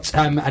 we've got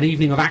an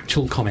evening of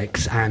actual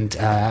comics, and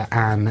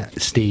Anne,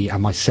 Steve,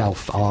 and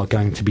myself are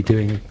going to be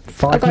doing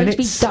 5 I'm going to be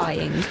minutes.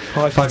 dying.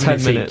 5 to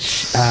 10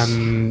 minutes.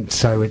 Each.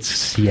 So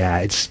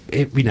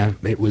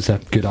it was a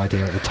good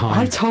idea at the time.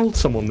 I told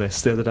someone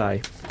this the other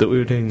day, that we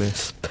were doing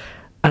this.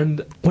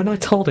 And when I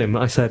told him,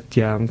 I said,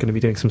 yeah, I'm going to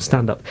be doing some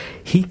stand-up,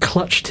 he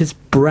clutched his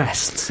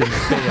breasts in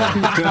fear.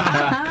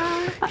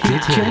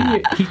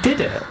 He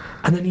did it.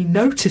 And then he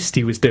noticed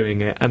he was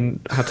doing it and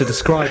had to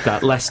describe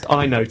that, lest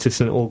I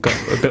notice and it all got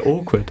a bit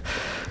awkward.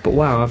 But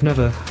wow, I've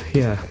never,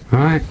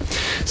 Right.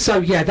 So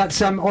yeah, that's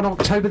on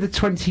October the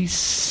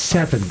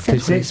 27th.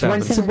 Is it? It's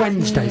a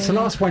Wednesday. It's the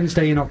last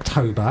Wednesday in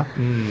October.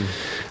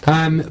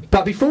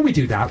 But before we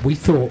do that, we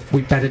thought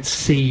we'd better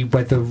see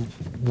whether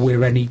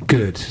we're any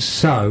good.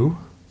 So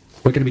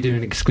we're going to be doing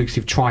an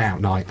exclusive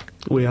tryout night.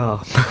 we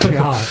are.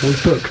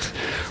 We've booked.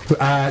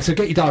 So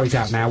get your diaries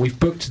out now. We've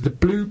booked the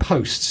Blue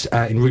Posts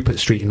in Rupert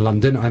Street in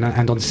London,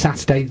 and on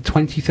Saturday, the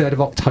 23rd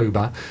of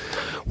October,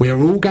 we are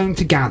all going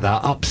to gather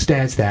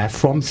upstairs there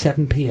from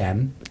 7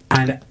 p.m.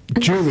 And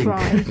during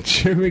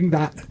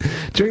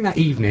that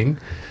evening,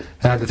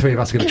 the three of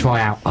us are going to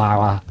try out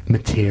our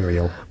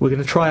material. We're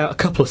going to try out a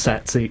couple of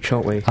sets each,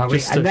 aren't we?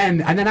 And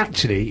then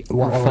actually,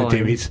 what I want to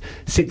do is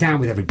sit down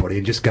with everybody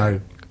and just go,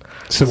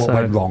 so what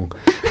went wrong?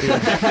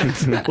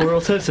 Or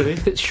alternatively,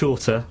 if it's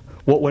shorter,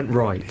 what went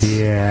right?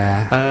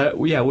 Yeah.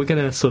 We're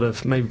going to sort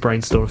of maybe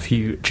brainstorm a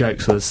few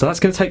jokes with us. So that's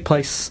going to take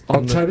place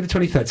on October the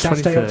 23rd.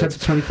 Saturday, October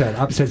the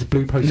 23rd. Upstairs at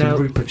Blue Post in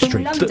Rupert Street.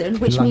 In London,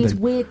 which means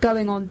we're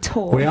going on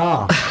tour. We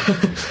are.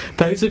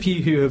 Those of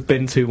you who have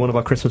been to one of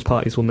our Christmas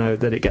parties will know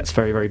that it gets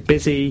very, very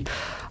busy.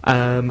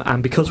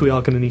 And because we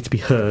are going to need to be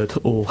heard,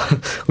 or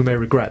we may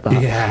regret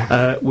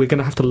that, we're going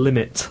to have to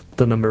limit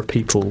the number of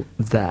people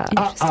there.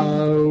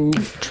 Uh-oh.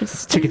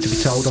 Tickets to be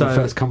sold on a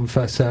first come,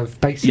 first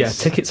served basis. Yeah,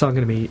 tickets are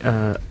going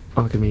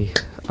to be,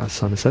 as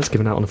Simon says,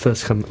 given out on a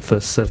first come,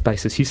 first served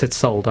basis. You said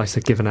sold, I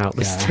said given out.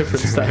 There's a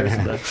difference there,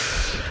 isn't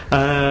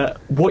there?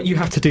 What you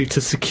have to do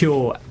to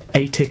secure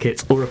a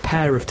ticket or a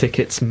pair of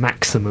tickets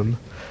maximum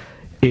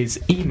is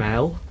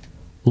email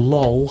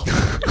lol.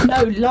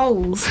 No,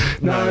 lols.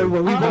 No,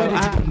 well, we wanted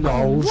it to be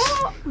lols.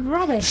 What?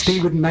 Rubbish.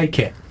 Steve wouldn't make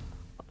it.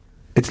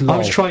 It's lol. I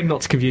was trying not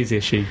to confuse the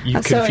issue.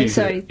 You've confused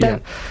it. Yeah.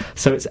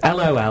 So it's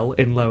LOL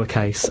in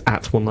lowercase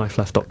at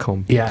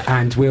onelifeleft.com. Yeah,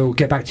 and we'll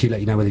get back to you,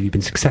 let you know whether you've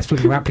been successful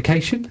in your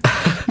application.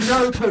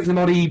 No putting them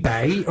on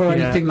eBay or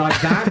anything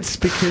like that,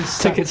 because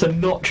tickets are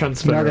not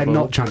transferable. No, they're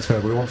not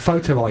transferable. We want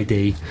photo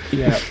ID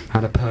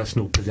and a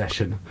personal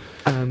possession.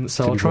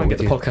 So I'll try and get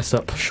the podcast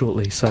up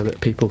shortly so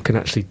that people can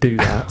actually do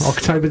that.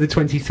 October the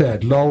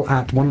 23rd, lol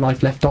at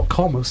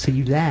onelifeleft.com. We'll see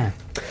you there.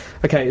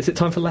 Okay, is it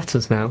time for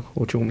letters now,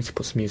 or do you want me to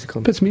put some music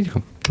on? Put some music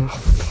on.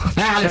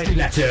 Let's do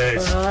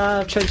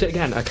letters. Change it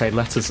again. Okay,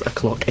 letters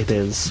o'clock it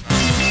is.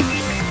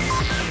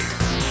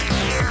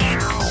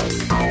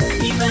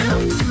 Email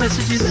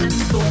messages and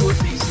forward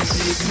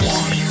pieces.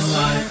 One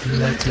Life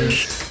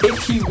letters.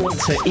 If you want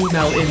to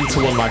email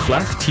into One Life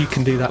Left, you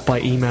can do that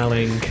by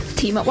emailing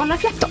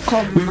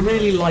team@onelifeleft.com. We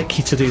really like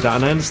you to do that,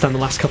 and I understand the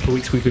last couple of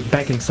weeks we've been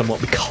begging somewhat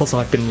because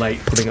I've been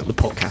late putting up the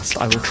podcast.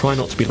 I will try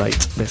not to be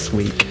late this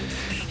week.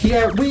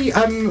 Yeah, we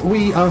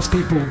asked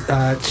people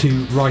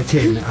to write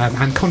in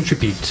and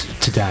contribute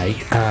today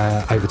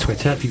over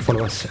Twitter. If you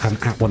follow us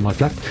at One Life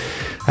Left,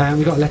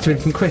 we got a letter in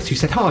from Chris who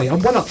said, "Hi, I'm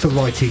well up for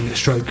writing /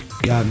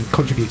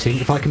 contributing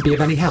if I can be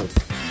of any help."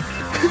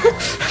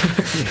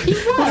 You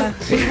were.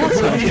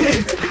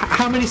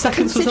 How many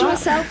seconds was Consider that?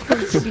 yourself a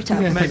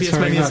contributor. Yeah, maybe as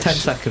many as 10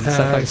 seconds. So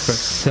thanks, Chris.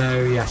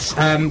 So yes,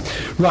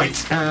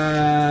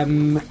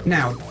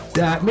 now.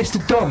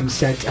 Mr. Dom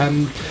said,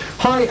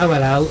 "Hi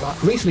OLL,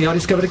 recently I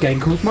discovered a game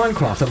called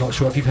Minecraft. I'm not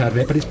sure if you've heard of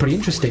it, but it's pretty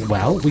interesting.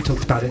 Well, we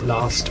talked about it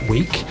last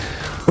week,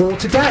 or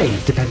today,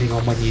 depending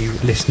on when you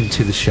listen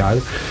to the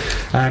show."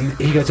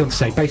 He goes on to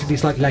say, basically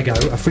it's like Lego,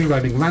 a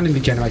free-roaming,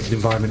 randomly generated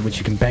environment which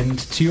you can bend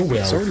to your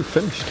will. It's already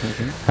finished, I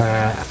think.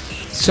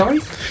 Sorry?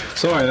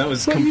 Sorry, that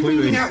was What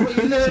completely... Were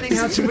you learning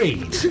how to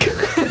read?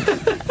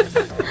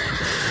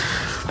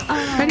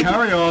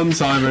 Carry on,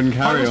 Simon,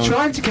 carry on. I was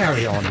trying to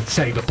carry on,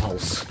 Saber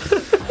Pulse.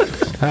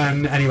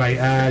 Anyway,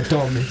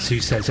 Dom, who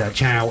says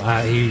ciao,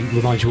 he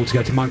reminds you all to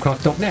go to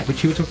Minecraft.net,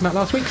 which you were talking about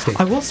last week, Steve.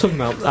 I was talking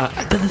about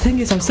that, but the thing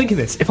is, I was thinking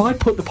this, if I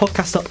put the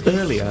podcast up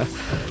earlier,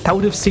 that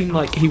would have seemed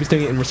like he was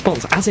doing it in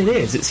response. As it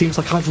is, it seems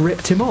like I've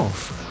ripped him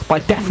off.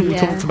 But I definitely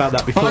talked about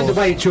that before. By the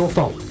way, it's your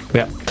fault.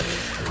 Yeah.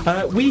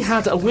 We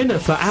had a winner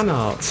for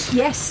Anart.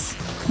 Yes,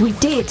 we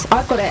did.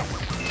 I've got it.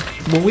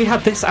 Well, we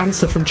had this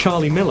answer from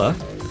Charlie Miller,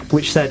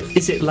 which said,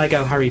 "Is it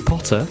Lego Harry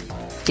Potter?"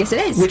 Yes, it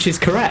is. Which is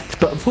correct,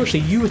 but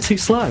unfortunately you were too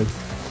slow.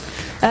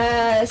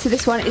 So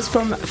this one is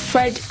from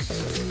Fred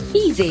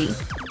Easy.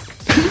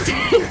 He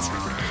said,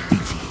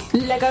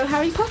 Lego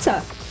Harry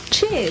Potter.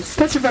 Cheers.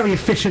 That's a very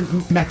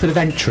efficient method of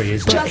entry,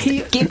 isn't Just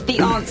it? give the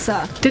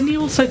answer. Didn't he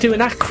also do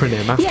an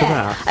acronym after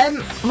that?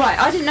 Right,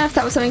 I didn't know if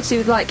that was something to do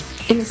with, like,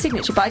 in the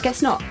signature, but I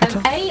guess not.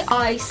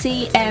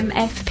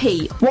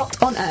 AICMFP. What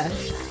on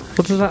earth?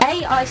 What does that...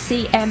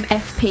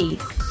 AICMFP.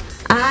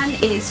 Anne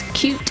is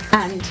cute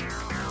and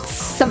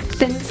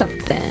something.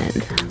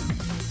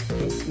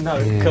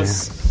 No,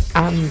 because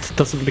and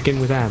doesn't begin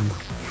with M.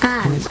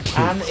 Anne.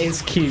 Anne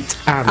is cute.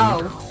 Anne.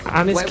 Oh.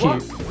 Anne is Wait,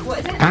 cute. What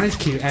is it? Anne is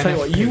cute. Tell you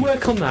what, you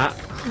work on that.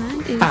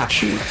 Anne is Ash.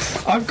 cute.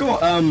 I've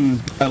got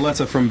a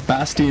letter from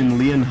Bastian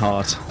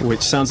Leonhardt,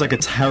 which sounds like a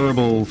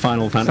terrible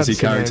Final Fantasy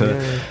Fancy character.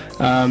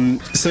 name,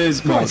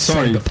 Says, well,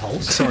 sorry,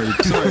 Pulse. sorry,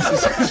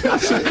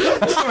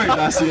 sorry,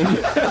 Bastian,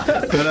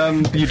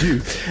 but you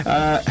do.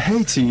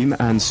 Hey, team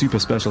and super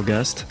special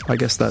guest. I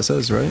guess that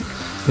says right.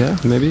 Yeah,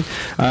 maybe.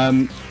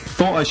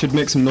 Thought I should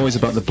make some noise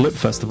about the Blip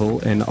Festival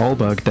in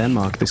Aalborg,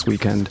 Denmark this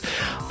weekend.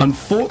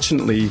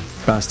 Unfortunately,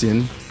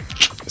 Bastian,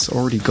 it's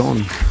already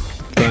gone.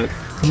 But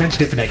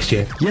mention it for next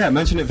year. Yeah,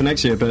 mention it for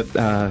next year, but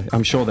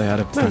I'm sure they had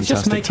a fantastic he's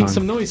just making time.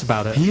 some noise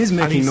about it. He is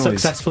making and he's noise.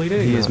 Successfully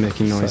doing He that. is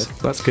making noise. So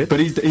that's good. But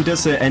he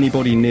does say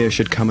anybody near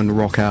should come and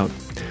rock out.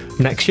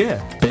 Next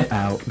year. Bit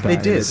out. They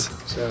that did. is.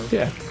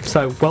 Yeah.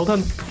 So well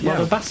done. Well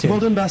done, Bastian. Well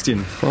done,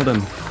 Bastian. Well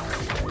done.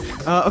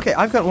 Okay,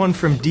 I've got one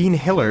from Dean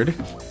Hillard.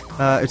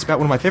 It's about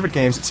one of my favorite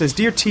games. It says,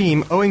 Dear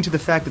team, owing to the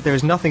fact that there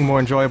is nothing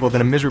more enjoyable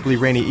than a miserably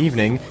rainy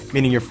evening,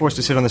 meaning you're forced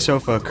to sit on the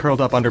sofa,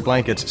 curled up under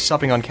blankets,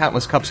 supping on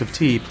countless cups of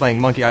tea,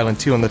 playing Monkey Island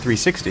 2 on the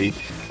 360,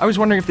 I was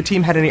wondering if the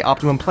team had any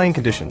optimum playing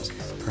conditions.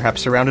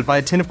 Perhaps surrounded by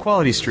a tin of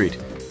Quality Street.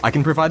 I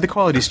can provide the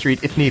Quality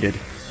Street if needed.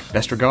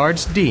 Best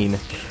regards, Dean.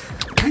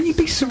 Can you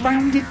be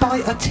surrounded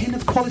by a tin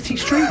of Quality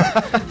Street?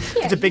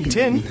 It's a big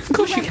tin. Of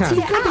course you can.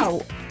 Empty it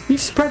out. You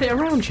spread it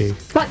around you.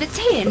 Like the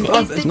tin is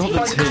the it's not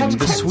the tin, the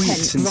content.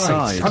 sweets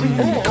inside. I mean,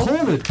 Or you're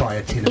cornered by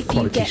a tin of If you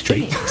Quality get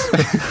Street.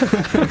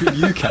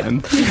 You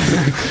can.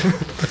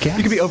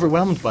 You could be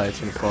overwhelmed by a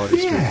tin of Quality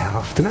Street. Yeah,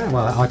 I don't know.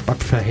 Well, I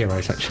prefer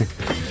Heroes, actually.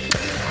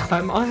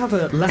 I have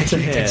a letter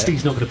here.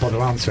 Steve's not going to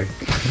bother answering.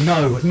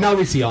 No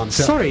is the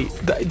answer. Sorry,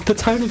 the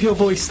tone of your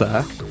voice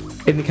there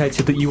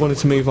indicated that you wanted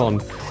to move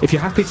on. If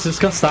you're happy to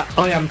discuss that,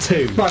 I am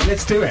too. Right,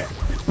 let's do it.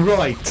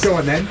 Right. Go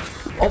on then.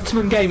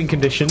 Optimum gaming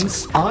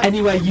conditions,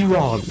 anywhere you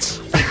aren't.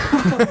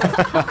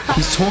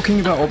 He's talking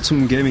about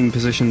optimum gaming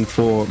position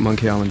for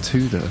Monkey Island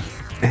 2, though.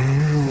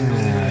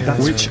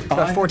 Which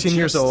About 14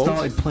 years old.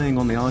 started playing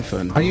on the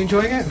iPhone. Are you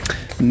enjoying it?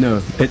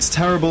 No, it's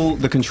terrible.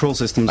 The control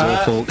system's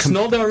awful. It's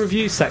not our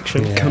review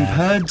section. Yeah.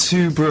 Compared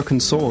to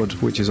Broken Sword,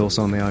 which is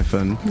also on the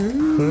iPhone,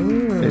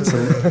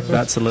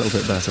 that's a little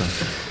bit better.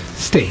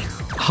 Steve.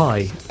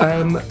 Hi.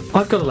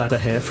 I've got a letter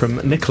here from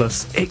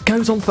Nicholas. It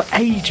goes on for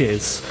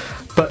ages,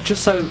 but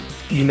just so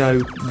you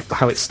know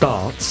how it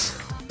starts,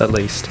 at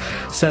least,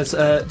 says,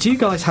 do you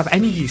guys have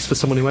any use for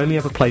someone who only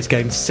ever plays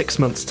games 6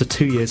 months to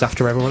 2 years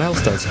after everyone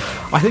else does?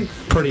 I think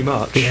pretty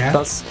much. Yeah.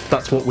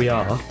 That's what we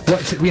are. How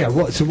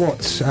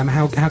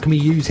can we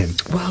use him?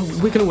 Well,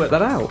 we're going to work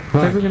that out.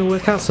 Right. Maybe we're going to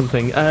work out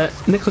something.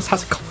 Nicholas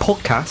has a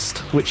podcast,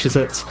 which is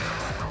at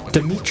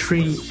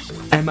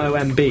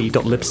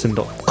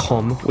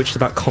dimitrymomb.libsyn.com, which is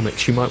about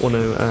comics. You might want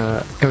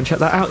to go and check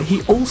that out.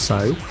 He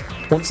also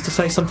wants to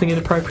say something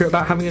inappropriate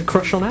about having a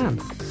crush on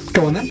Anne.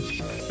 Go on then.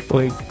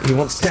 Well, he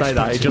wants to say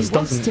that, he just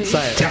doesn't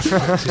say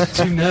it.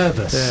 Too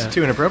nervous. Yeah.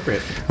 Too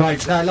inappropriate.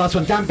 Right, last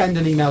one. Dan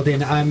Bendon emailed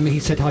in.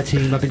 He said, hi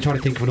team, I've been trying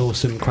to think of an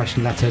awesome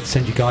question letter to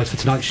send you guys for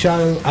tonight's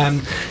show.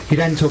 He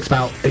then talks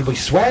about, he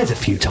swears a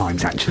few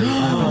times actually.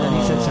 And then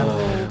he says,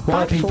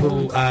 why are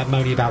people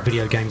moaning about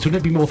video games?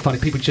 Wouldn't it be more fun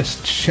if people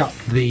just shut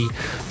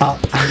up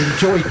and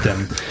enjoyed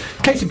them?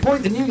 Case in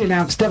point, the newly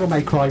announced Devil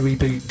May Cry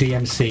reboot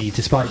DMC,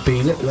 despite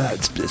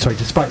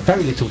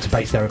very little to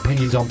base their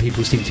opinions on,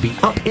 people seem to be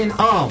up in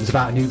arms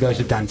about a new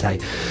version of Dante,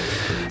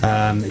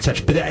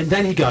 etc. But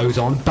then he goes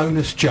on,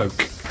 bonus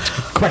joke.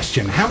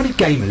 Question, how many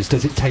gamers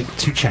does it take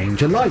to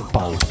change a light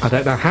bulb? I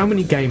don't know. How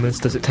many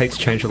gamers does it take to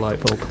change a light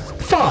bulb?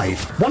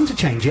 5. 1 to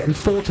change it, and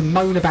 4 to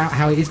moan about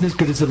how it isn't as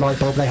good as the light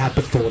bulb they had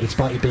before,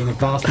 despite it being a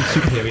vastly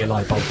superior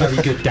light bulb. Very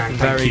good, Dan.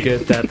 Very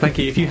good, Dan. Thank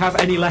you. If you have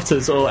any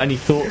letters or any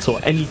thoughts or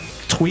any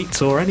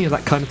tweets or any of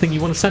that kind of thing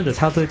you want to send us,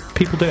 how do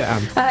people do it,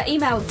 Anne?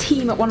 Email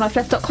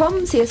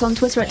team@onelifeleft.com, see us on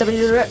Twitter at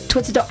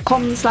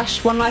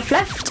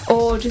twitter.com/onelifeleft,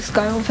 or just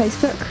go on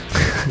Facebook.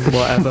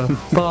 Whatever.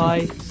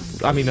 Bye.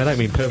 I mean, I don't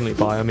mean permanently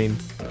bye, I mean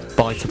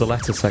bye to the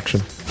letters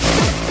section.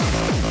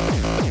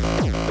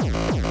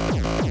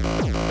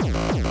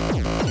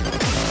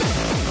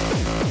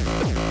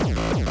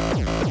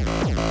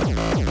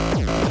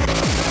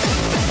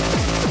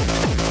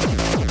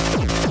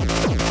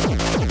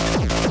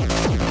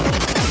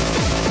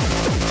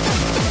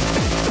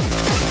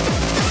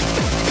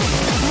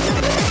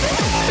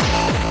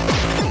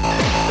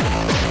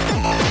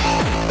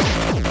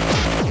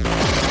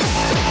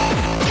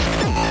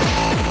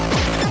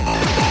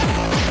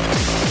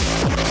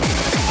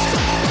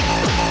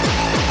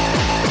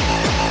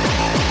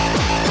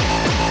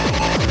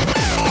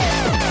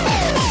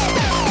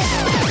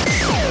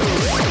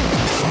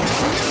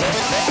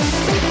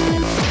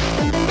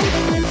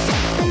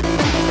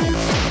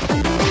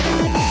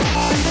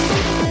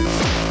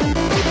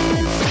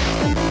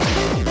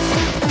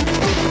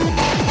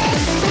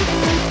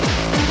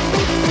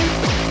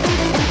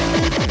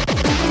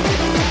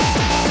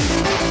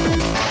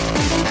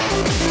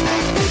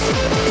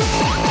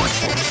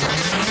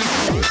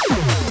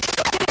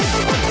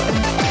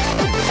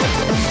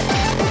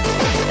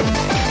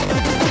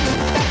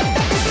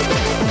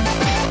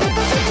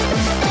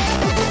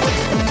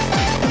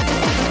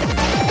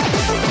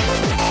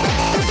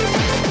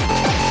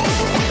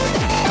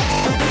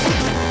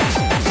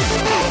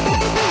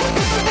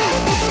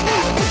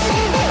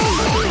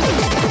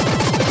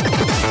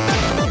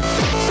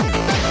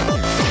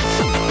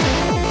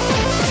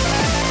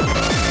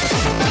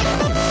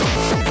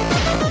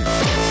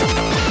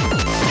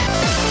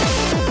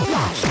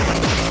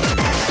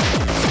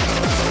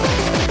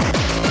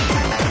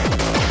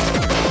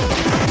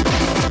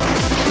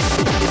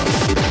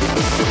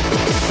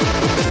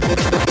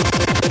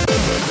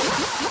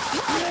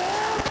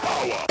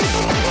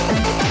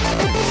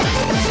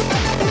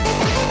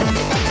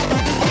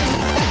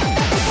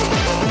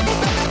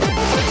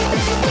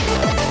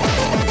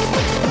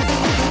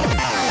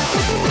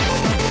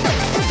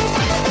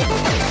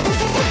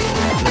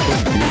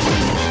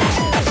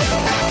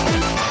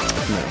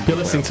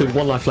 listening to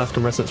One Life Left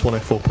on Resonance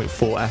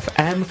 104.4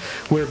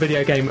 FM. We're a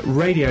video game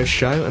radio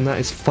show, and that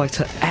is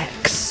Fighter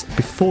X.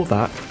 Before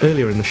that,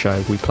 earlier in the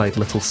show, we played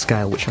Little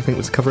Scale, which I think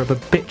was a cover of a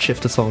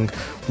Bitchifter song,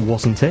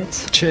 wasn't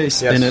it?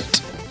 Chase in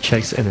it.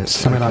 Chase in it.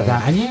 Something like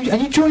that.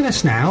 And you join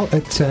us now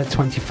at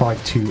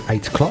 25 to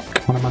 8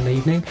 o'clock on a Monday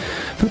evening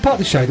for the part of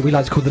the show that we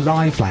like to call the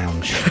Live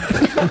Lounge.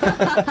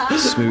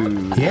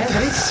 Smooth. Yeah,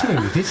 that is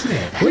smooth, isn't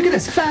it? Who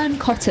is Fern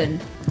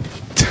Cotton?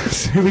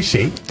 Who is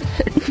she?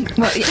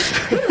 Well, yeah.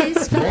 Who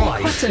is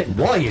Fern Cotton?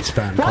 Why is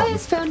Fern Why Cotton?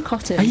 is Fern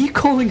Cotton? Are you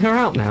calling her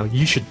out now?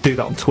 You should do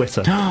that on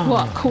Twitter.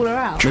 What? Call her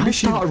out? Maybe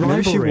she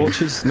rivalry.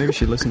 watches. Maybe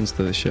she listens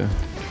to the show.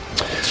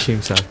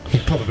 Assume so.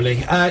 Probably.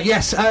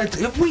 Yes,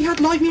 have we had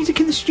live music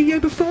in the studio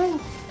before?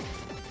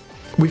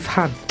 We've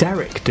had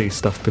Derek do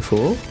stuff before.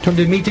 Do you want to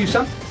do me do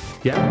some?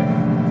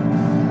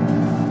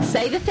 Yeah.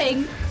 Say the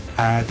thing.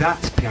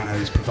 That piano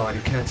is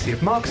provided courtesy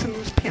of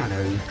Markson's Piano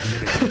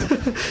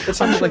Limited. That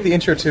sounds like the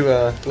intro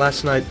to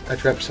Last Night I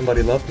Dreamt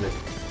Somebody Loved Me.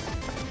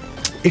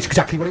 It's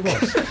exactly what it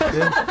was.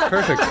 Yeah,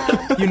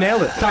 perfect. You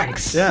nailed it.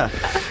 Thanks. Yeah.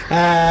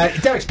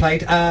 Derek's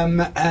played. We've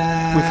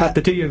had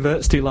the Do You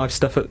Inverts do live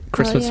stuff at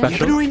Christmas yeah. But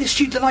special. not in the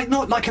studio,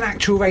 not like an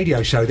actual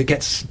radio show that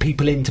gets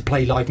people in to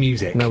play live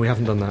music. No, we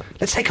haven't done that.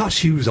 Let's take our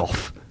shoes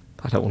off.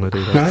 I don't want to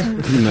do that.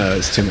 No? No,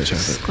 it's too much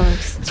effort.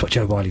 Gross. That's what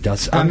Joe Wiley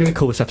does. I'm going to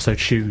call this episode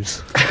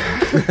Shoes.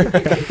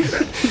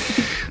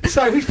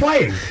 So, who's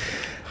playing?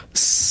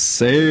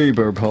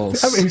 Saber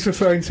Pulse. I mean, he's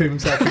referring to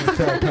himself in the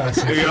third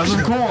person. Yes,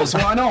 of course.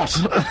 Why not?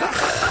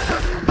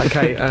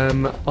 Okay,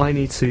 I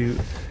need to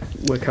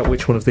work out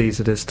which one of these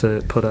it is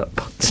to put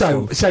up.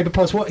 So, Saber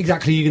Pulse, what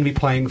exactly are you going to be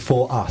playing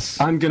for us?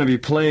 I'm going to be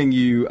playing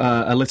you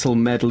a little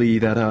medley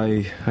that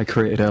I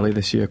created earlier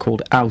this year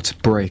called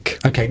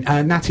Outbreak. Okay,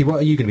 Natty, what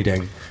are you going to be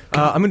doing?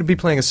 I'm going to be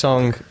playing a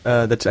song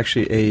that's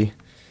actually a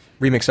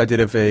remix I did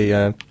of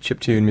a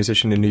chiptune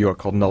musician in New York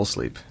called Null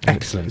Sleep.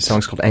 Excellent. The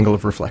song's called Angle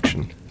of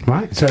Reflection.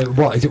 Right, so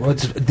what is it?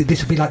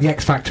 This will be like the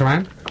X Factor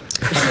round?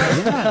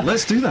 Yeah,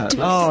 let's do that.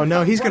 Oh,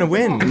 no, he's going to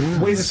win.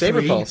 With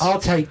Saber three, Pulse. I'll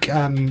take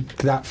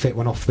that fit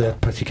one off the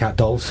Pussycat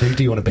Dolls. Who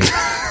do you want to be?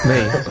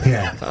 Me?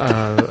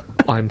 Yeah.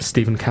 I'm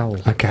Stephen Cowell.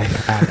 Okay,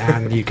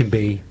 and you can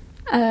be...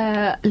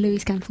 Louis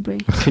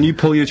Scantlebury. Can you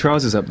pull your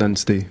trousers up then,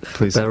 Steve,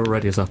 please? They're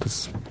already as up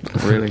as...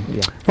 Really?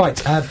 Yeah.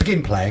 Right,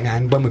 begin playing,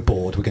 and when we're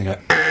bored, we're going to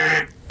go...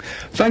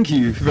 Thank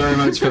you very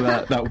much for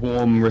that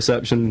warm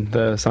reception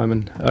there,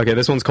 Simon. Okay,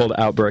 this one's called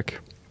Outbreak.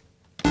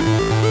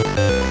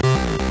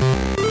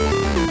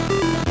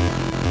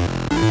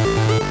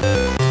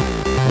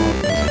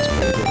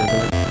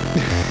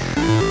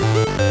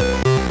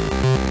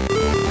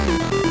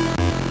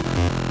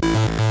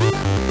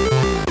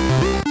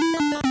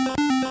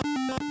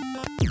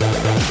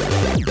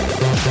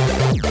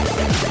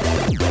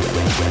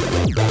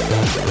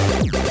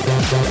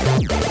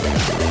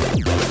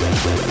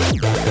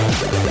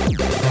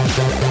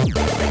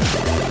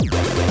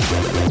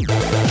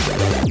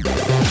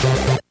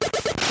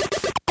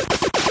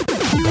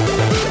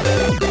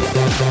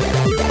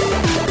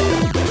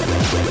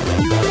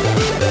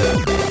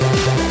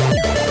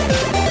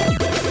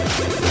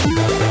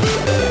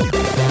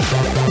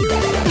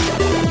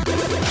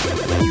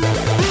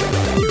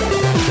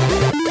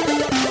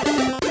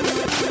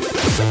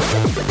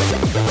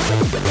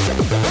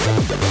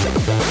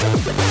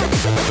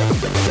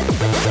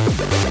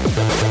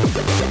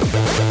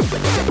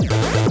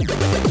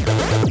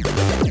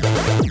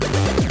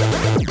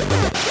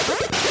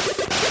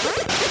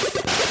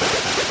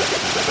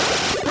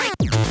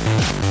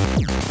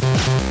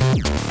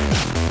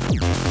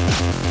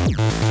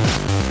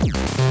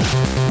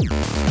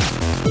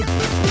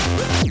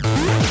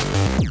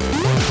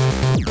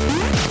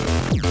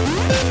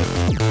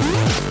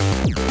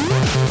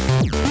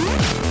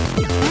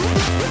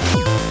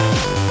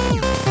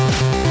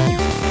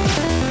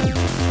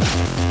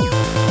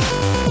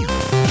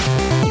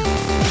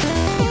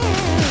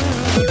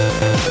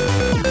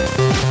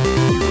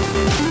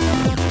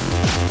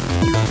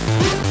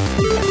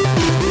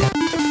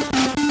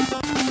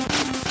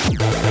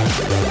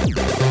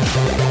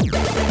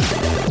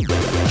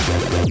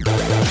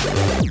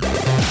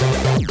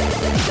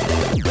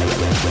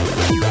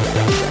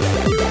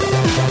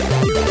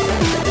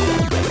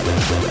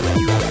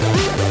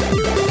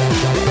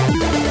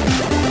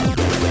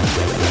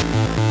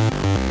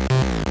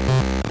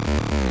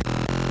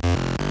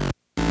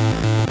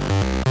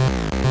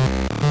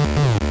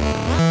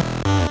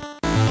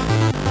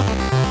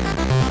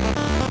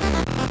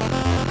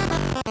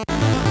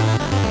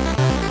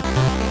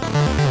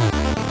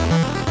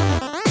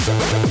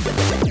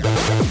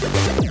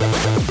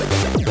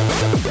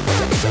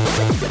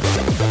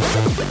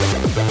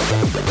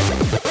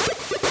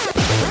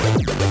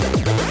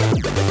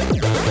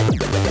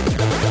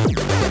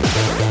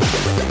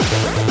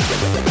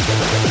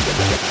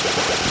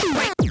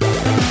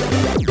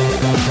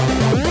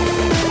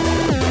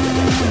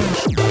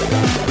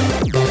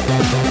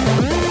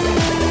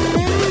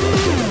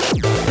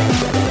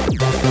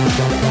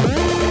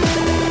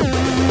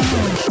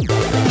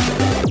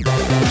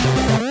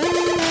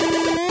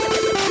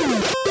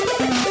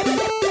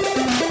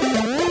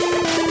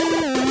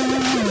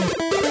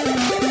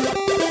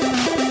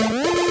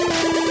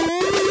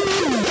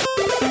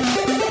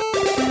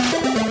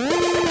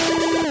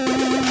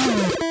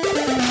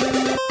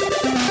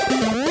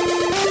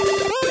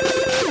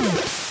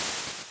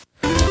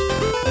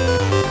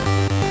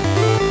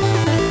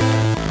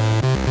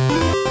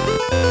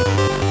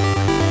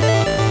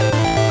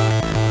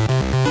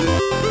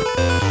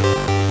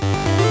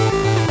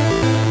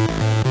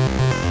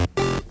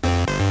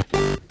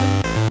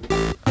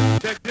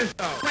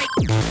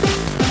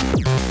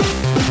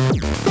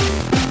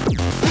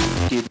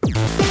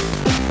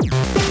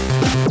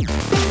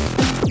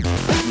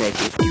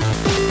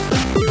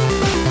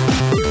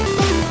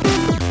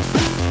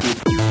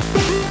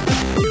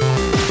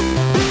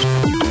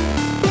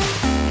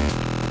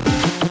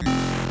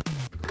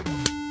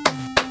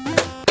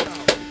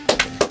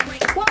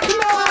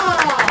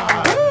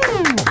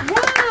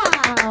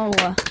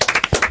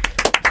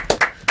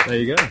 There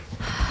you go.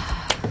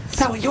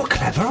 Now, you're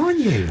clever, aren't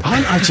you?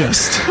 Aren't I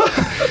just?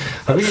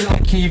 I really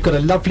like you. You've got a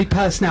lovely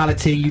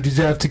personality. You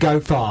deserve to go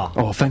far.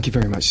 Oh, thank you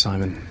very much,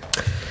 Simon.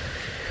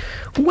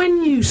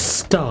 When you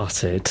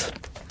started,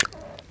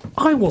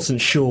 I wasn't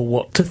sure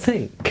what to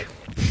think.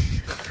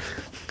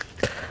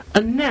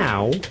 And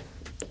now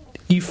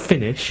you've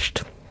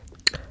finished,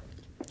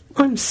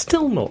 I'm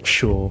still not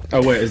sure.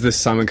 Oh, wait, is this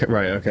Simon...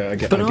 Right, okay, I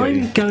get But you.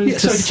 I'm going to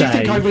So, say... do you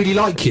think I really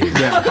like you?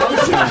 Yeah.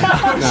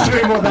 I was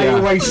doing what they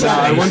always say.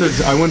 I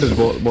wondered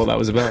what that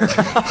was about.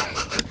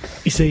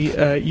 You see,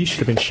 you should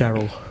have been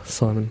Cheryl,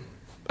 Simon.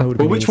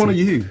 Well, which one are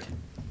you?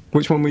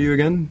 Which one were you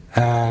again?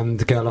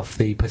 The girl off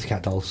the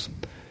Pussycat Dolls.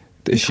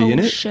 Is she in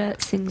it?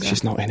 Shirt singer.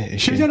 She's not in it,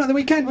 is She was on at the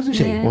weekend, wasn't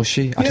she? Yeah. Was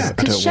she? I Yeah. don't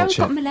Because watch Cheryl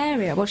got it.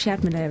 malaria. Well, she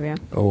had malaria.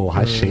 Oh,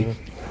 has she?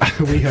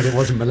 We heard it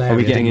wasn't malaria. Are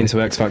we getting didn't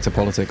into X Factor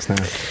politics now?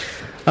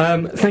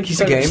 Thank you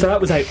so much. So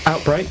that was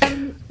Outbreak.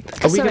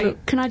 Are we Sorry, gonna...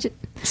 can I just...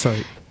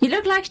 Sorry. You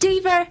look like a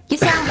diva. You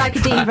sound like a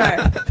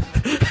diva.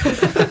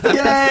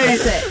 Yay!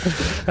 That's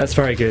it. That's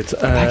very good.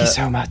 Thank you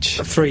so much.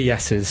 3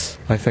 yeses,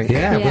 I think.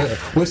 Yeah, Yeah.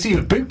 We'll see you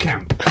at boot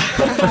camp.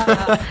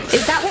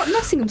 Is that what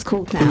Nottingham's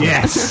called now?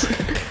 Yes.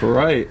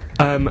 Right.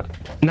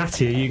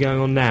 Natty, are you going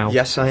on now?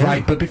 Yes, I am.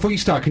 Right, but before you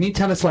start, can you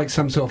tell us like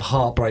some sort of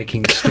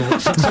heartbreaking story,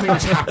 something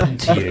that's happened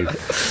to you?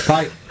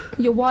 Like,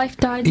 Your wife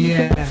died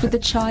with a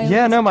child.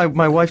 Yeah, no,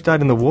 my wife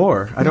died in the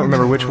war. I don't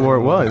remember which war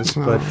it was,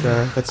 but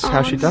that's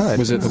how she died.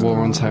 Was it the War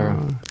on Terror?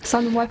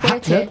 Simon, wipe away a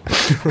tear.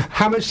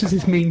 how much does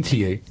this mean to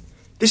you?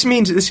 This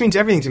means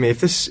everything to me. If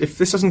this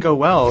doesn't go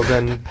well,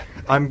 then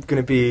I'm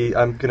gonna be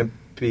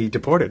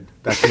deported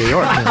back to New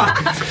York.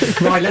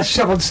 Right, let's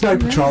shove on Snow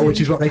Patrol, which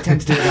is what they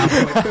tend to do at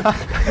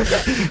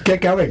that point.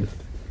 Get going.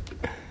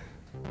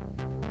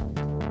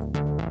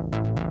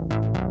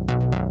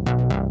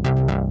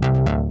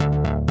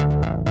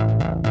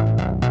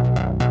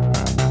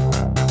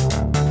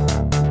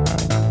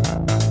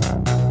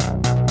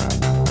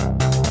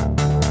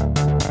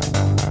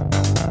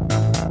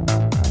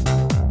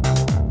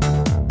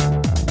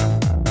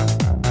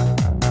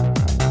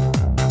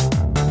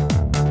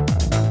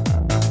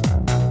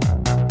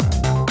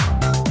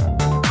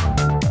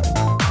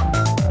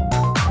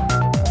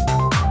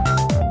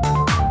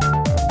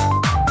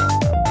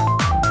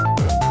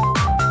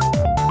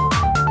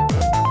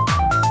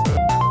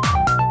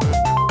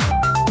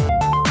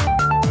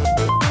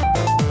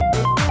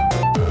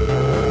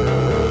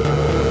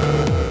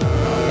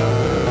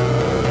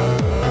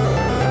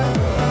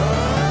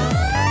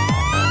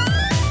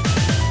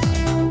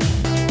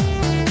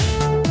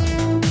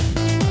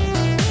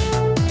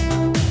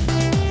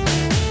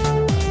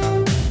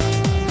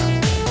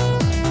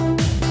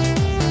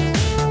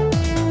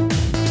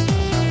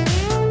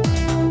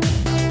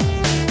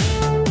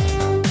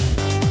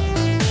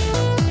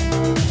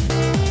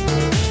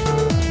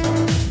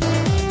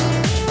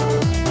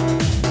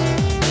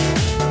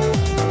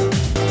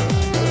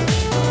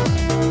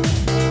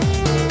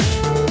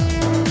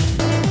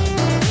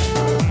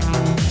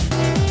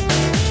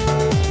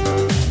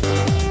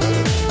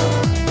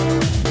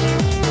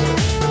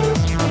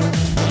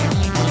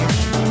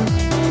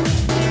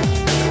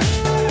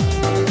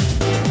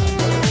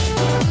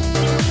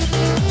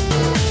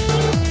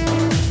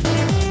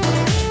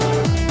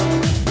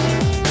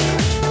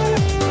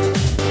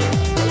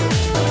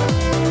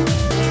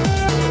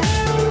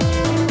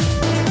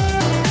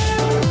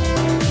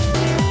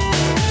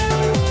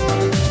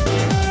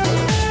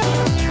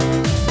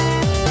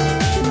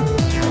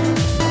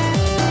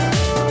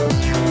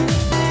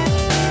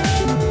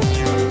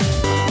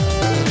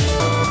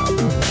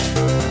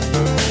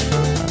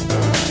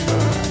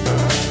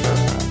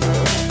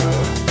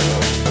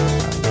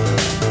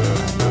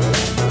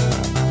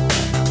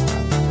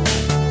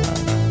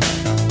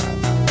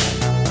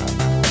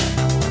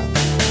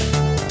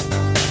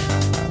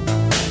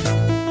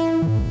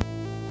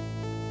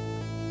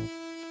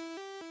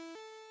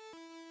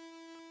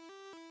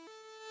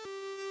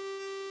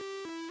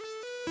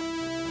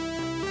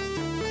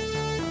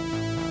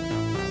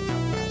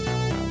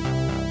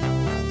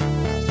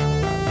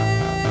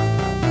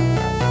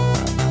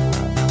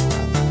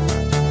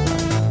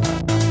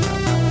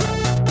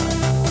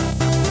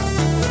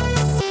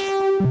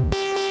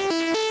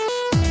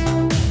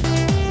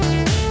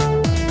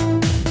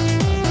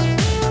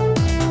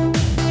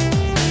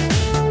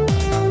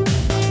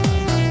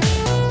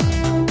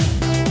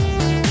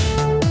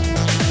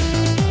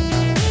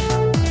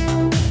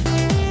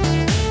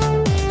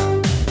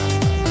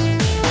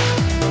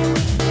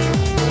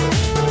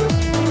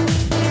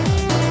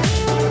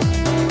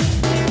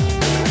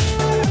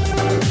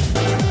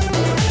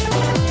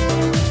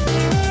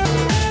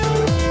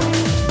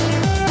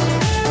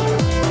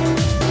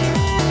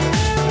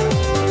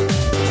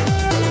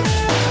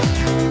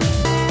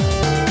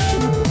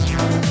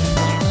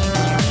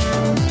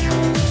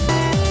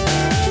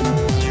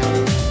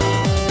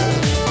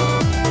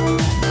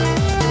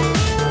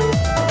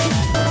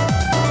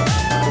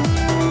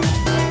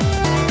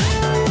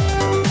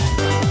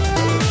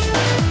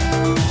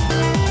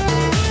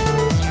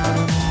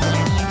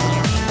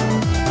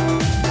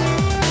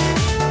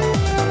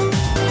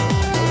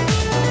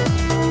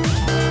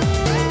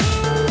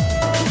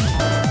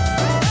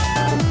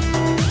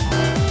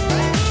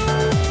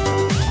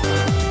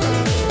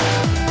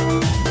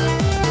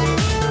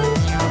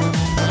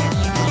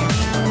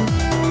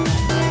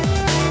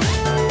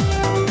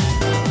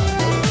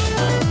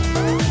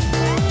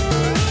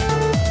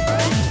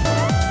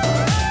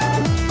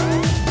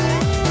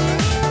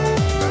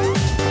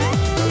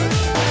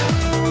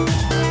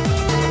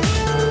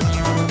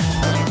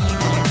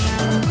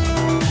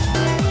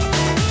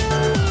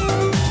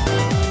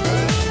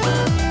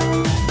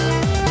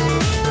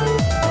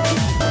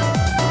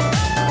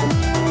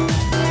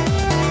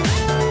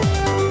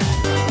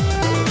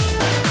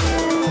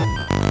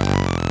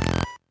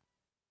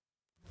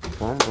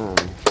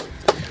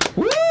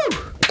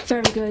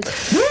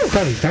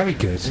 Very, very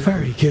good.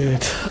 Very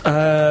good.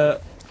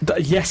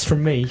 Yes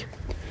from me.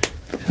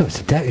 Oh,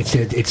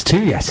 it's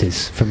 2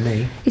 yeses from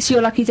me. It's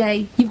your lucky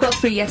day. You've got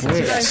 3 yeses. Wait,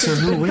 You're going so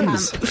to who boot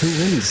wins? camp. Who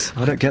wins?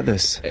 I don't get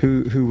this.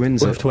 Who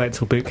wins? We'll have to wait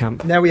until boot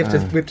camp. Now we have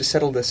to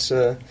settle this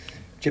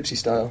gypsy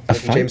style,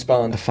 like in James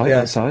Bond. A fight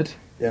outside?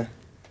 Yeah.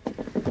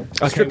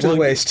 Okay, Stripped to the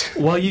waist.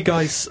 While you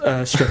guys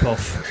strip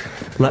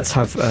off, let's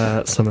have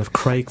some of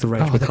Craig the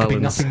Rage There could be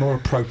McClellan's nothing more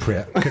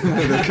appropriate.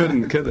 They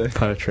couldn't, could they?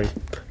 poetry.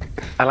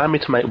 Allow me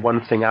to make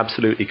one thing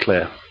absolutely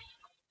clear.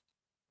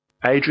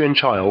 Adrian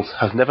Chiles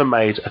has never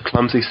made a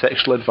clumsy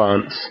sexual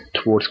advance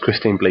towards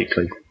Christine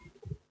Bleakley.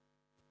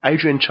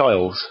 Adrian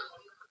Chiles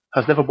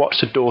has never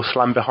watched a door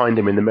slam behind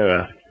him in the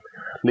mirror,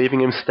 leaving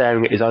him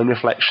staring at his own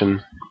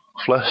reflection,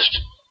 flushed,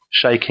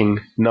 shaking,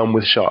 numb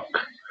with shock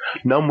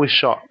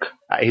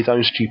at his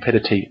own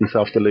stupidity and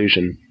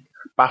self-delusion,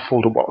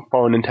 baffled at what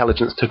foreign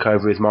intelligence took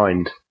over his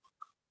mind.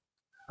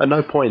 At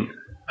no point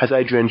has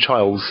Adrian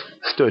Chiles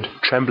stood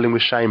trembling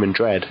with shame and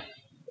dread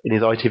in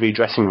his ITV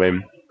dressing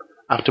room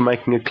after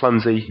making a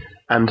clumsy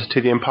and,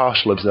 to the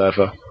impartial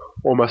observer,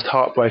 almost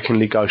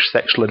heartbreakingly gauche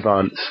sexual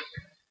advance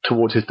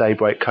towards his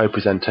Daybreak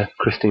co-presenter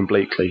Christine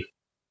Bleakley.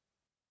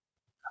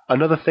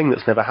 Another thing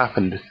that's never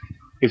happened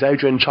is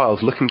Adrian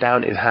Chiles looking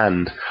down at his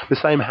hand, the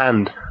same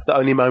hand that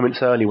only moments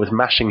earlier was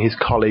mashing his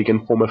colleague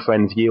and former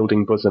friend's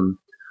yielding bosom,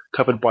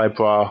 covered by a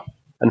bra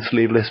and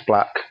sleeveless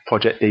black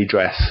Project D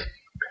dress,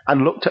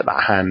 and looked at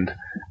that hand,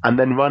 and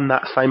then run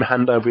that same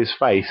hand over his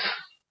face,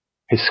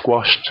 his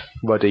squashed,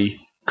 ruddy,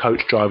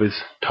 coach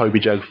driver's Toby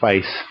Joe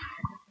face,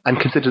 and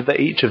considered that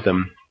each of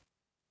them,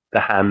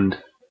 the hand,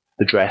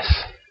 the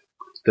dress,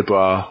 the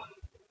bra,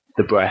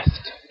 the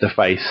breast, the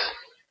face,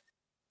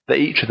 that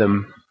each of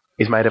them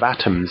is made of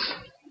atoms,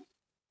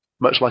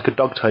 much like a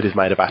dog turd is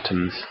made of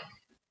atoms,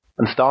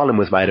 and Stalin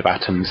was made of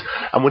atoms,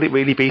 and would it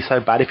really be so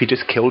bad if he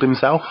just killed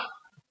himself?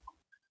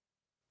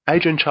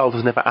 Adrian Chiles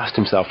has never asked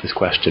himself this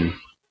question,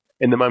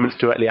 in the moments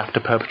directly after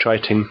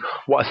perpetrating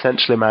what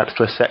essentially amounts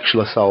to a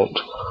sexual assault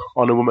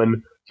on a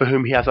woman for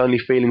whom he has only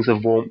feelings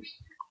of warmth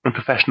and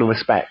professional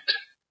respect.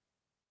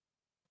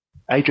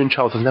 Adrian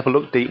Chiles has never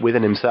looked deep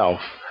within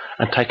himself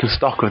and taken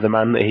stock of the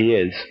man that he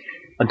is,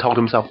 and told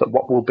himself that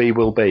what will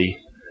be,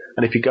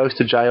 and if he goes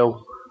to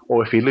jail,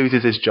 or if he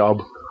loses his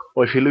job,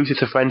 or if he loses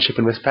the friendship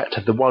and respect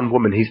of the one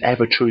woman he's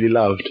ever truly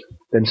loved,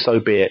 then so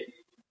be it.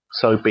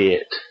 So be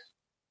it.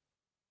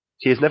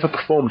 He has never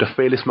performed a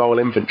fearless moral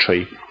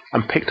inventory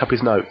and picked up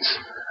his notes,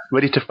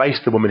 ready to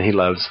face the woman he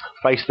loves,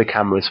 face the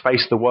cameras,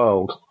 face the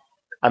world,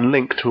 and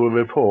link to a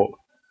report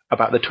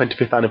about the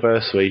 25th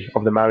anniversary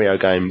of the Mario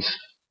games,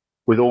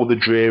 with all the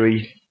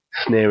dreary,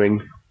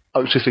 sneering,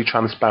 unctuously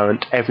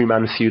transparent,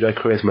 everyman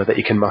pseudo-charisma that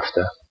he can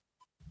muster.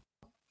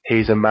 He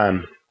is a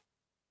man.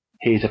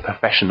 He is a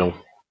professional.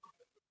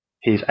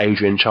 He is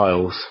Adrian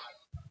Chiles.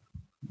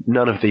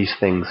 None of these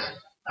things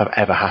have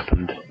ever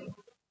happened.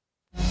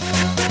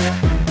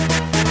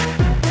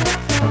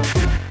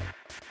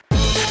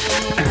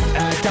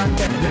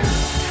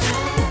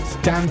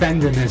 Dan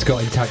Benden has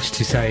got in touch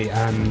to say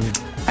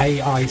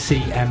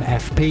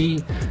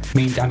AICMFP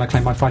means, and I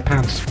claim my £5.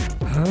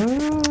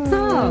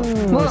 Oh,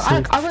 well,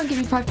 I won't give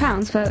you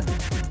 £5, but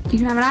you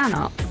can have an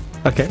An-Up.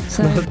 Okay.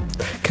 So,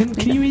 can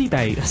you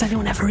eBay? Has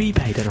anyone ever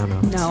eBayed an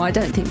An-Up? No, I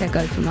don't think they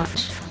go for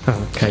much.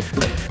 Oh, okay.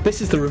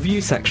 This is the review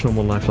section on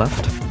One Life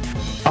Left.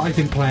 I've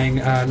been playing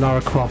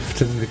Lara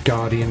Croft and the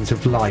Guardians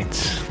of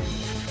Light.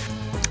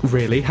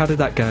 Really? How did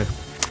that go?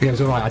 Yeah, it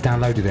was alright, I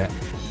downloaded it.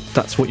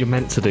 That's what you're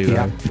meant to do, though.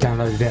 Yeah,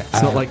 downloaded it.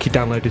 It's not like you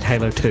downloaded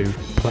Halo 2,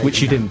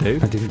 which you didn't do.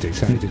 I didn't do,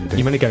 certainly didn't do.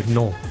 You meant to go,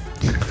 no.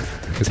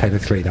 It was Halo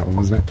 3, that one,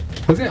 wasn't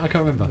it? Was it? I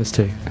can't remember. It was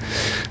 2.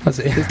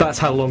 That's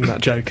how long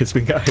that joke has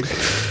been going.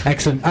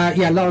 Excellent.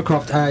 Yeah, Lara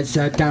Croft, it's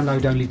a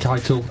download-only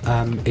title.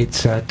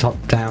 It's a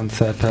top-down,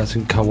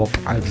 third-person co-op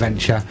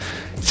adventure.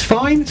 It's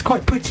fine, it's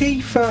quite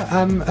pretty for,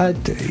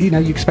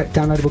 you expect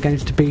downloadable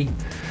games to be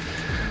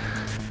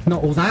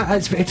not all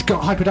that. It's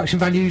got high production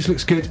values,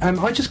 looks good.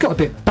 I just got a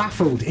bit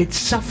baffled. It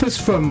suffers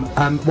from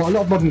what a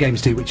lot of modern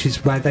games do, which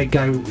is where they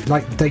go,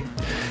 like, they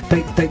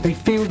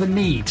feel the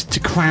need to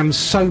cram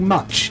so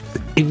much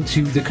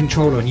into the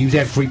controller and use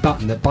every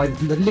button that by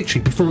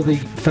literally before the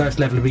first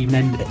level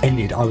even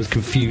ended, I was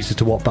confused as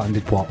to what button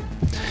did what.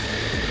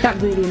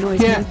 That really annoys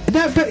me. Yeah,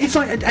 no, but it's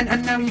like,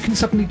 and now you can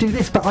suddenly do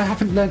this, but I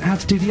haven't learned how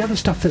to do the other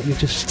stuff that you're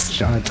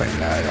just, I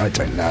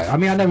don't know. I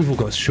mean, I know we've all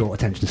got short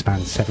attention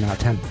spans, 7 out of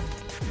 10.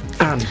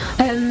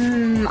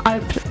 Anne?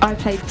 I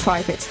played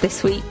Privates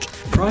this week.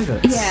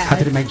 Privates? Yeah. How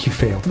did it make you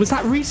feel? Was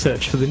that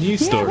research for the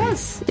news story? Yeah, it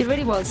was. It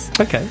really was.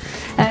 Okay.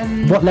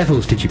 What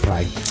levels did you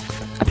play?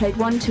 I played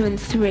 1, 2 and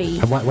 3.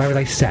 And where are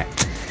they set?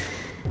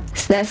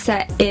 So they're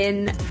set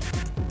in...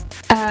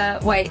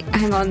 wait,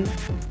 hang on.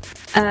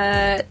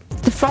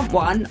 The front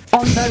one,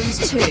 on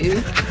those 2,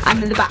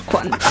 and then the back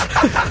one.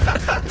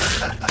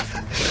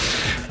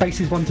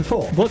 Bases 1 to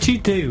 4. What do you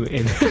do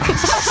in...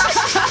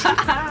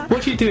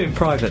 What do you do in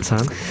Privates,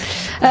 Anne?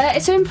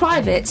 So in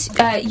Privates,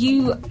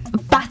 you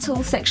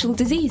battle sexual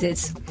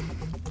diseases.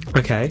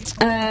 Okay.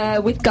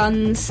 With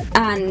guns,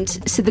 and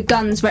so the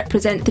guns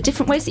represent the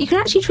different ways that you can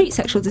actually treat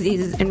sexual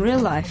diseases in real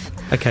life.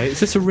 Okay, is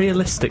this a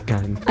realistic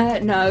game?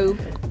 No.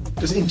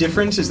 Is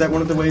indifference, is that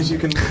one of the ways you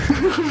can...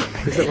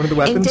 is that one of the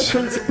weapons?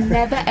 Indifference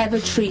never ever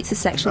treats a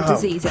sexual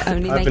disease, it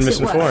only I've makes been it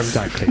misinformed. worse.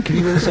 Exactly. Can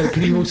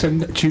you also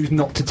choose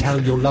not to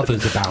tell your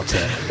lovers about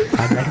it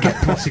and then get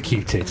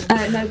prosecuted?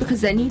 No,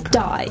 because then you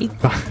die.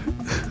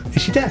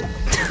 Is she dead?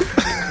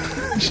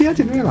 Is she? I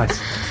didn't realise.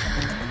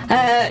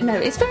 No,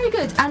 it's very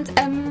good.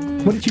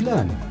 And What did you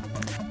learn?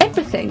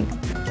 everything.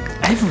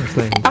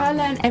 Everything. I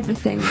learn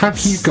everything. Have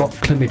you got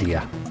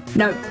chlamydia?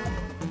 No.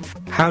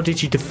 How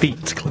did you defeat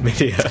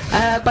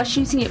chlamydia? By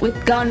shooting it with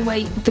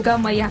the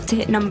gun where you have to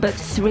hit number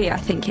 3, I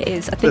think it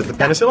is. I think The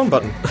penicillin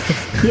button.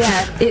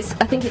 Yeah, I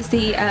think it's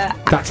the.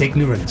 That's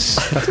ignorance.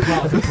 That's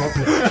part of the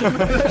problem.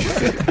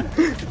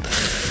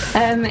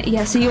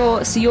 Yeah, so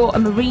you're a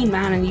marine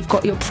man, and you've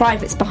got your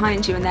privates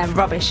behind you, and they're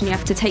rubbish, and you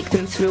have to take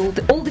them through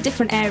all the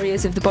different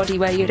areas of the body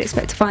where you'd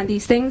expect to find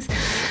these things,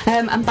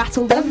 and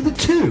battle them. On the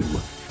 2?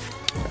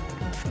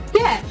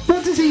 Yeah.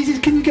 What diseases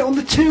can you get on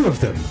the 2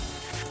 of them?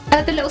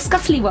 The little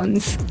scuttly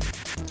ones.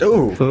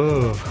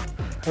 Oh.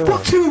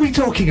 What 2 are we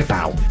talking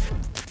about?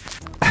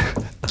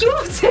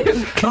 Your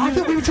 2. I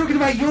thought we were talking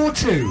about your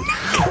 2.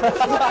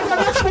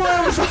 That's why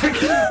I was like,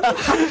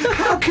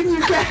 how can you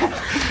get...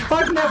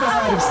 I've never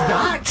heard of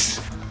that.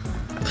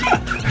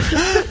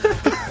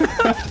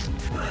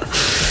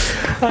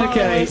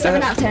 Okay.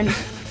 7 out of 10.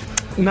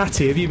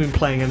 Natty, have you been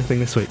playing anything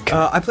this week?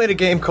 I played a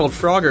game called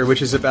Frogger,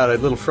 which is about a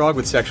little frog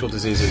with sexual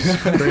diseases.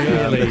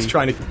 Really? It's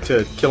trying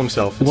to kill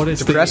himself.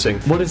 It's depressing.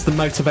 What is the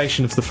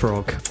motivation of the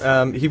frog?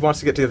 He wants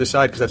to get to the other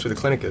side because that's where the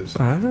clinic is.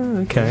 Ah,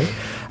 okay.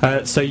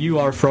 So you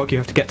are a frog, you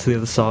have to get to the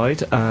other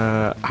side.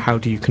 How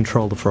do you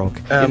control the frog?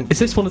 Is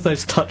this one of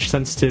those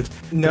touch-sensitive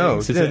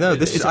No, games? no,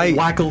 this is a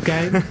waggle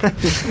game?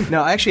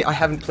 No, actually, I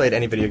haven't played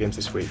any video games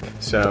this week,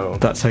 so...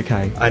 That's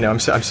okay. I know, I'm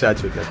sad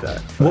to admit that.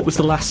 What was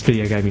the last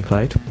video game you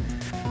played?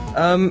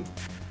 The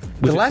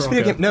last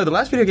video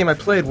game I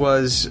played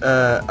was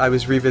I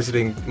was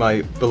revisiting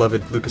my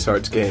beloved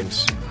LucasArts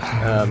games.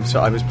 So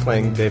I was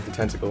playing Dave the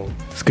Tentacle.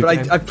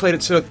 But I've played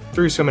it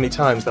through so many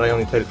times that I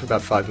only played it for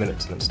about 5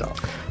 minutes and then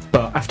stopped.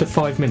 But after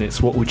 5 minutes,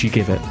 what would you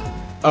give it?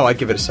 Oh, I'd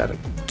give it a 7.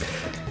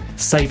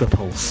 Saber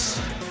Pulse.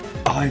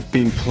 I've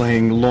been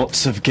playing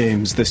lots of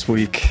games this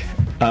week.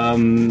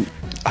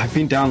 I've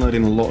been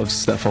downloading a lot of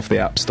stuff off the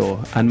App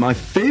Store, and my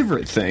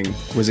favourite thing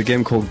was a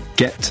game called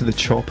Get to the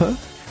Chopper.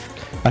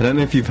 I don't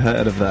know if you've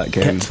heard of that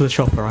game. Get to the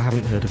Chopper. I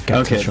haven't heard of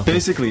Get to the Chopper.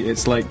 Basically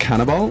it's like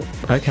Cannibal.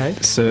 Okay.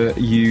 So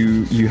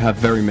you have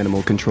very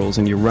minimal controls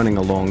and you're running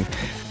along,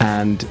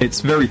 and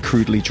it's very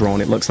crudely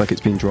drawn. It looks like it's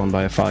been drawn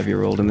by a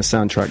 5-year-old, and the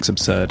soundtrack's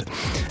absurd.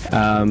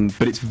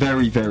 But it's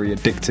very, very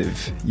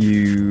addictive.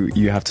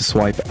 You have to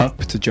swipe up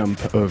to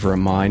jump over a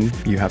mine.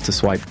 You have to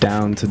swipe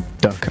down to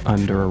duck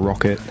under a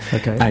rocket.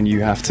 Okay. And you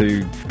have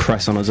to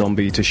press on a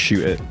zombie to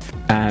shoot it.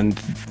 And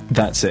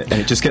that's it. And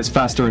it just gets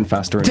faster and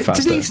faster and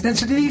faster.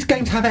 Do these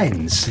games have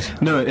ends?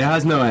 No, it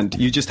has no end.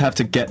 You just have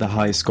to get the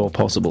highest score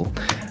possible.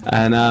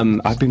 And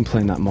I've been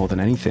playing that more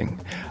than anything.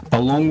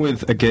 Along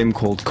with a game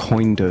called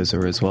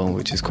Coindozer as well,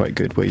 which is quite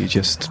good, where you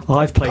just...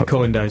 I've played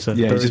Coindozer.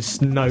 Yeah,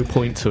 there's no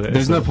point to it.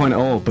 There's no point at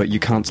all, but you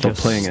can't stop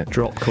Just playing it.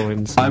 Drop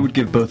coins. I would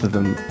give both of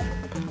them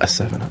a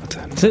 7 out of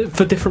 10. So,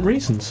 for different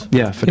reasons?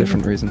 Yeah, for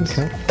different reasons.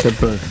 Okay. They're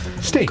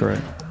both Steve.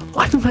 great.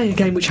 I've been playing a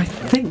game which I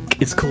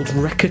think is called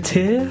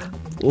Racketeer,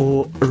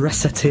 or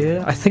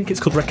Recettear. I think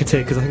it's called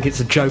Racketeer because I think it's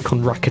a joke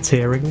on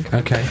racketeering.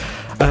 Okay.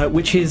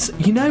 Which is,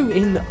 you know,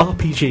 in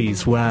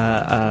RPGs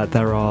where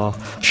there are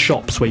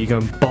shops where you go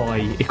and buy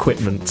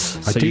equipment,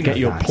 so you get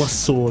your plus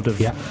sword of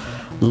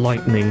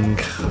lightning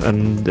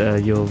and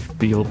your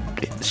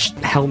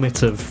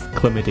helmet of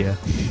chlamydia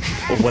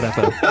or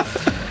whatever.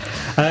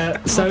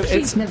 So Please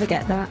it's never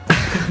get that.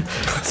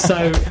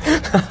 so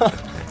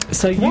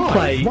you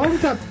play. Why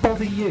would that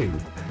bother you?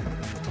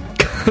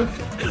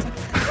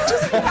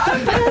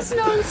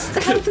 Personal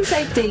health and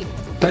safety.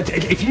 But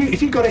if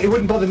you got it, it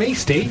wouldn't bother me,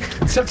 Steve.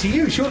 It's up to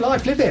you. It's your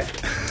life. Live it.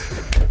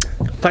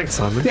 Thanks,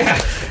 Simon. Yeah.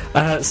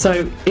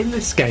 So in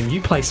this game,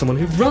 you play someone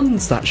who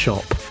runs that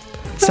shop.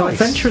 So Nice.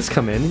 adventurers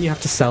come in and you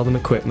have to sell them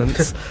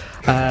equipment.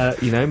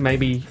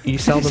 Maybe you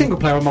sell Is it them... single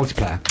player or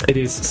multiplayer? It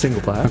is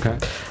single player. Okay.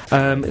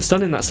 It's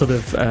done in that sort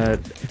of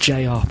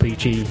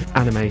JRPG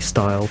anime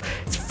style.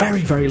 It's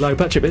very, very low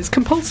budget, but it's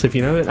compulsive,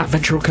 you know. An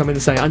adventurer will come in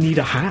and say, I need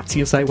a hat.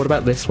 You'll say, what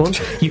about this one?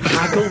 You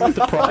haggle with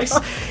the price.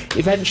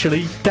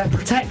 Eventually, they're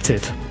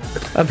protected.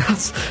 And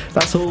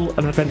that's all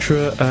an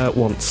adventurer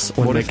wants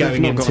when What they're if they've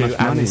going not got into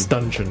enough money? Anne's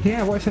dungeon.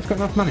 Yeah. What if they've got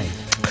enough money?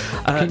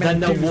 Then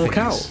they'll do walk things.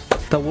 out.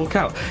 They'll walk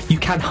out. You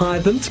can hire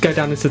them to go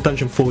down into the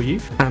dungeon for you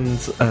and,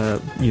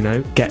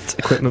 get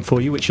equipment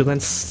for you, which you'll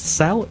then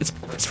sell.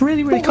 It's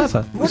really, really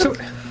clever.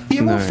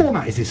 What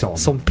format is this on?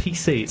 It's on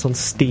PC. It's on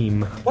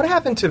Steam. What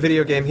happened to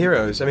video game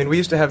heroes? I mean, we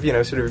used to have,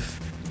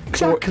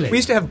 Exactly. We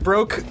used to have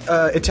broke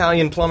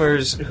Italian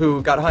plumbers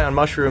who got high on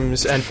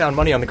mushrooms and found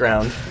money on the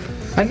ground.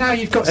 And now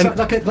you've got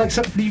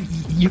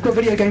you you've got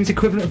video games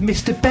equivalent of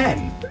Mr.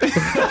 Ben.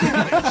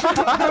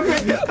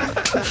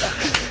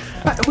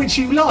 Which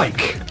you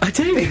like. I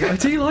do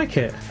like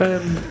it.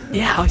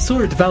 I saw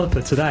a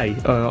developer today.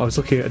 I was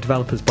looking at a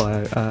developer's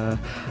bio.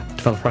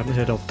 Developer I hadn't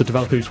heard of, the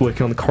developer who's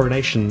working on the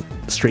Coronation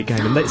Street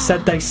game, and they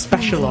said they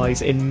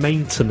specialise in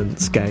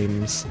maintenance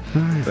games,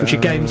 which are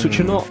games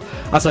which are not,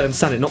 as I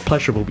understand it, not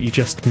pleasurable, but you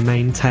just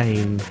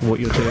maintain what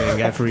you're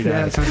doing every day.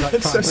 Yeah, it sounds like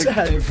It's so fun.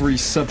 sad. Every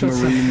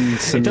submarine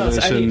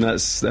simulation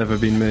that's ever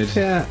been made.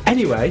 Yeah.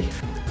 Anyway,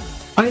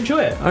 I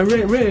enjoy it. I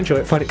really enjoy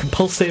it. Find it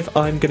compulsive.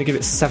 I'm going to give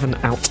it 7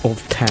 out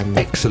of 10.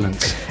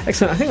 Excellent.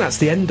 Excellent. I think that's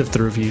the end of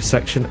the review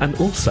section, and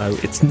also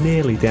it's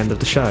nearly the end of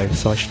the show,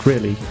 so I should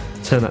really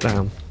turn that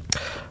down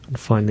and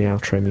find the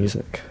outro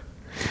music.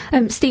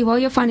 Steve, while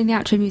you're finding the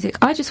outro music,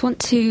 I just want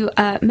to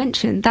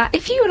mention that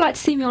if you would like to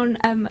see me on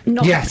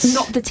Not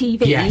the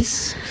TV,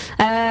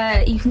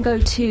 you can go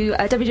to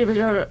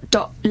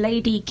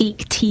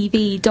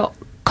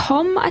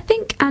www.ladygeektv.com, I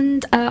think,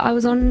 and I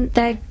was on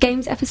their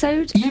games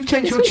episode. You've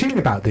changed this your week. tune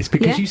about this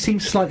because Yeah. you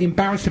seemed slightly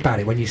embarrassed about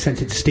it when you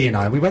sent it to Steve and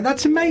I. We went,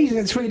 "That's amazing,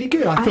 that's really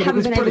good." I thought it haven't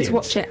was been able brilliant. to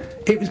watch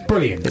it. It was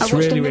brilliant. I watched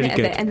really, a minute really of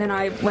good. it, and then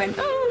I went,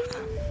 oh.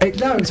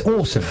 No, it's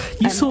awesome.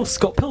 You saw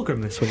Scott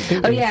Pilgrim this week,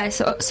 didn't Oh you? yeah,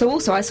 so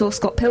also I saw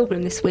Scott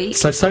Pilgrim this week.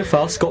 So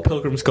far, Scott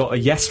Pilgrim's got a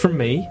yes from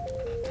me.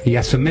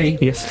 Yes, for me.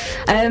 Yes.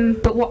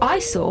 But what I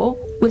saw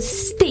was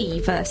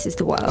Steve versus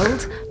the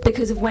world,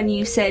 because of when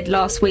you said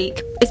last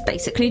week, it's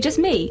basically just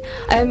me,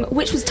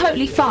 which was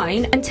totally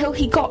fine until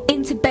he got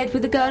into bed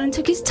with a girl and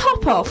took his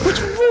top off,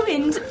 which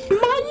ruined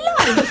my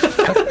life. It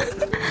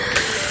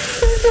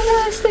was the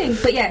worst thing.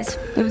 But yes,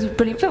 it was a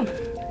brilliant film.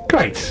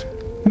 Great.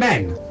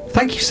 Men,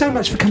 thank you so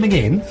much for coming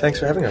in. Thanks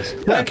for having us.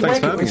 Yeah, thanks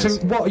for having us.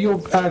 What are your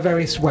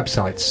various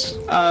websites?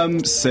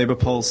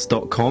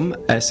 Saberpulse.com,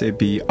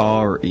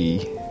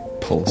 S-A-B-R-E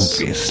Pulse.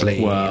 Obviously,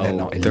 they're well,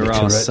 not there are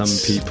illiterates. some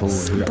people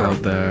who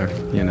out there,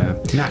 you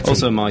know. Natty.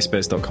 Also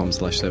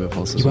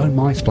myspace.com/Saberpulse as You well. own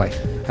MySpace.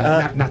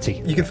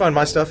 Natty. You can find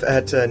my stuff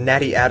at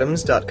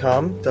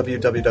nattyadams.com,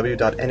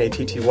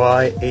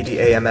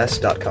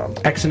 www.nattyadams.com.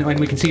 Excellent, and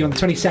we can see you on the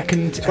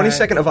 22nd.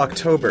 22nd of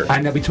October.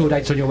 And there'll be tour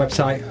dates on your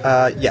website.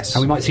 Yes.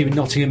 And we might see you in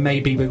Nottingham,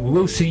 maybe, but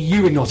we'll see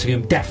you in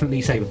Nottingham,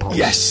 definitely Saberpulse.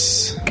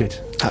 Yes! Good.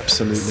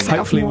 Absolutely.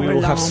 Hopefully we more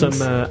will have alarms.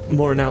 some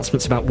more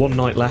announcements about One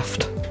Night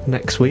Left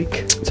next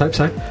week. Let's hope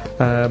so.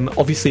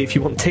 Obviously, if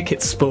you want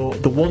tickets for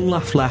the One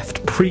Laugh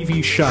Left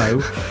preview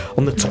show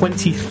on the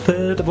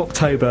 23rd of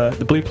October,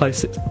 the Blue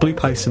Place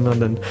in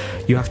London,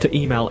 you have to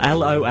email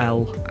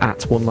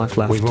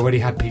lol@onelifeleft.com. We've already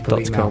had people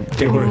email.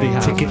 We already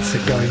have. Tickets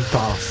are going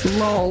fast.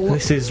 Lol.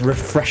 This is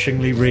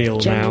refreshingly real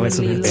now,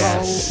 isn't it? Genuinely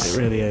lol. Yes, it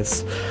really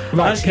is.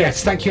 Right, Okay.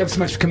 yes, thank you ever so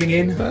much for coming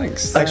in.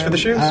 Thanks. Thanks for the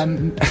shoes.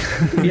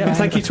 Yeah,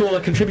 thank you to all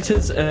our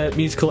contributors,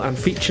 musical and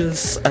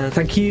features.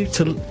 Thank you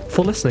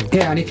for listening.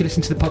 Yeah, and if you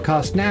listen to the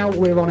podcast now,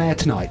 we're on air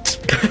tonight.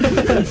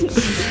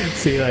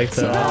 See you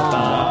later.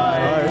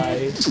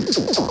 Bye.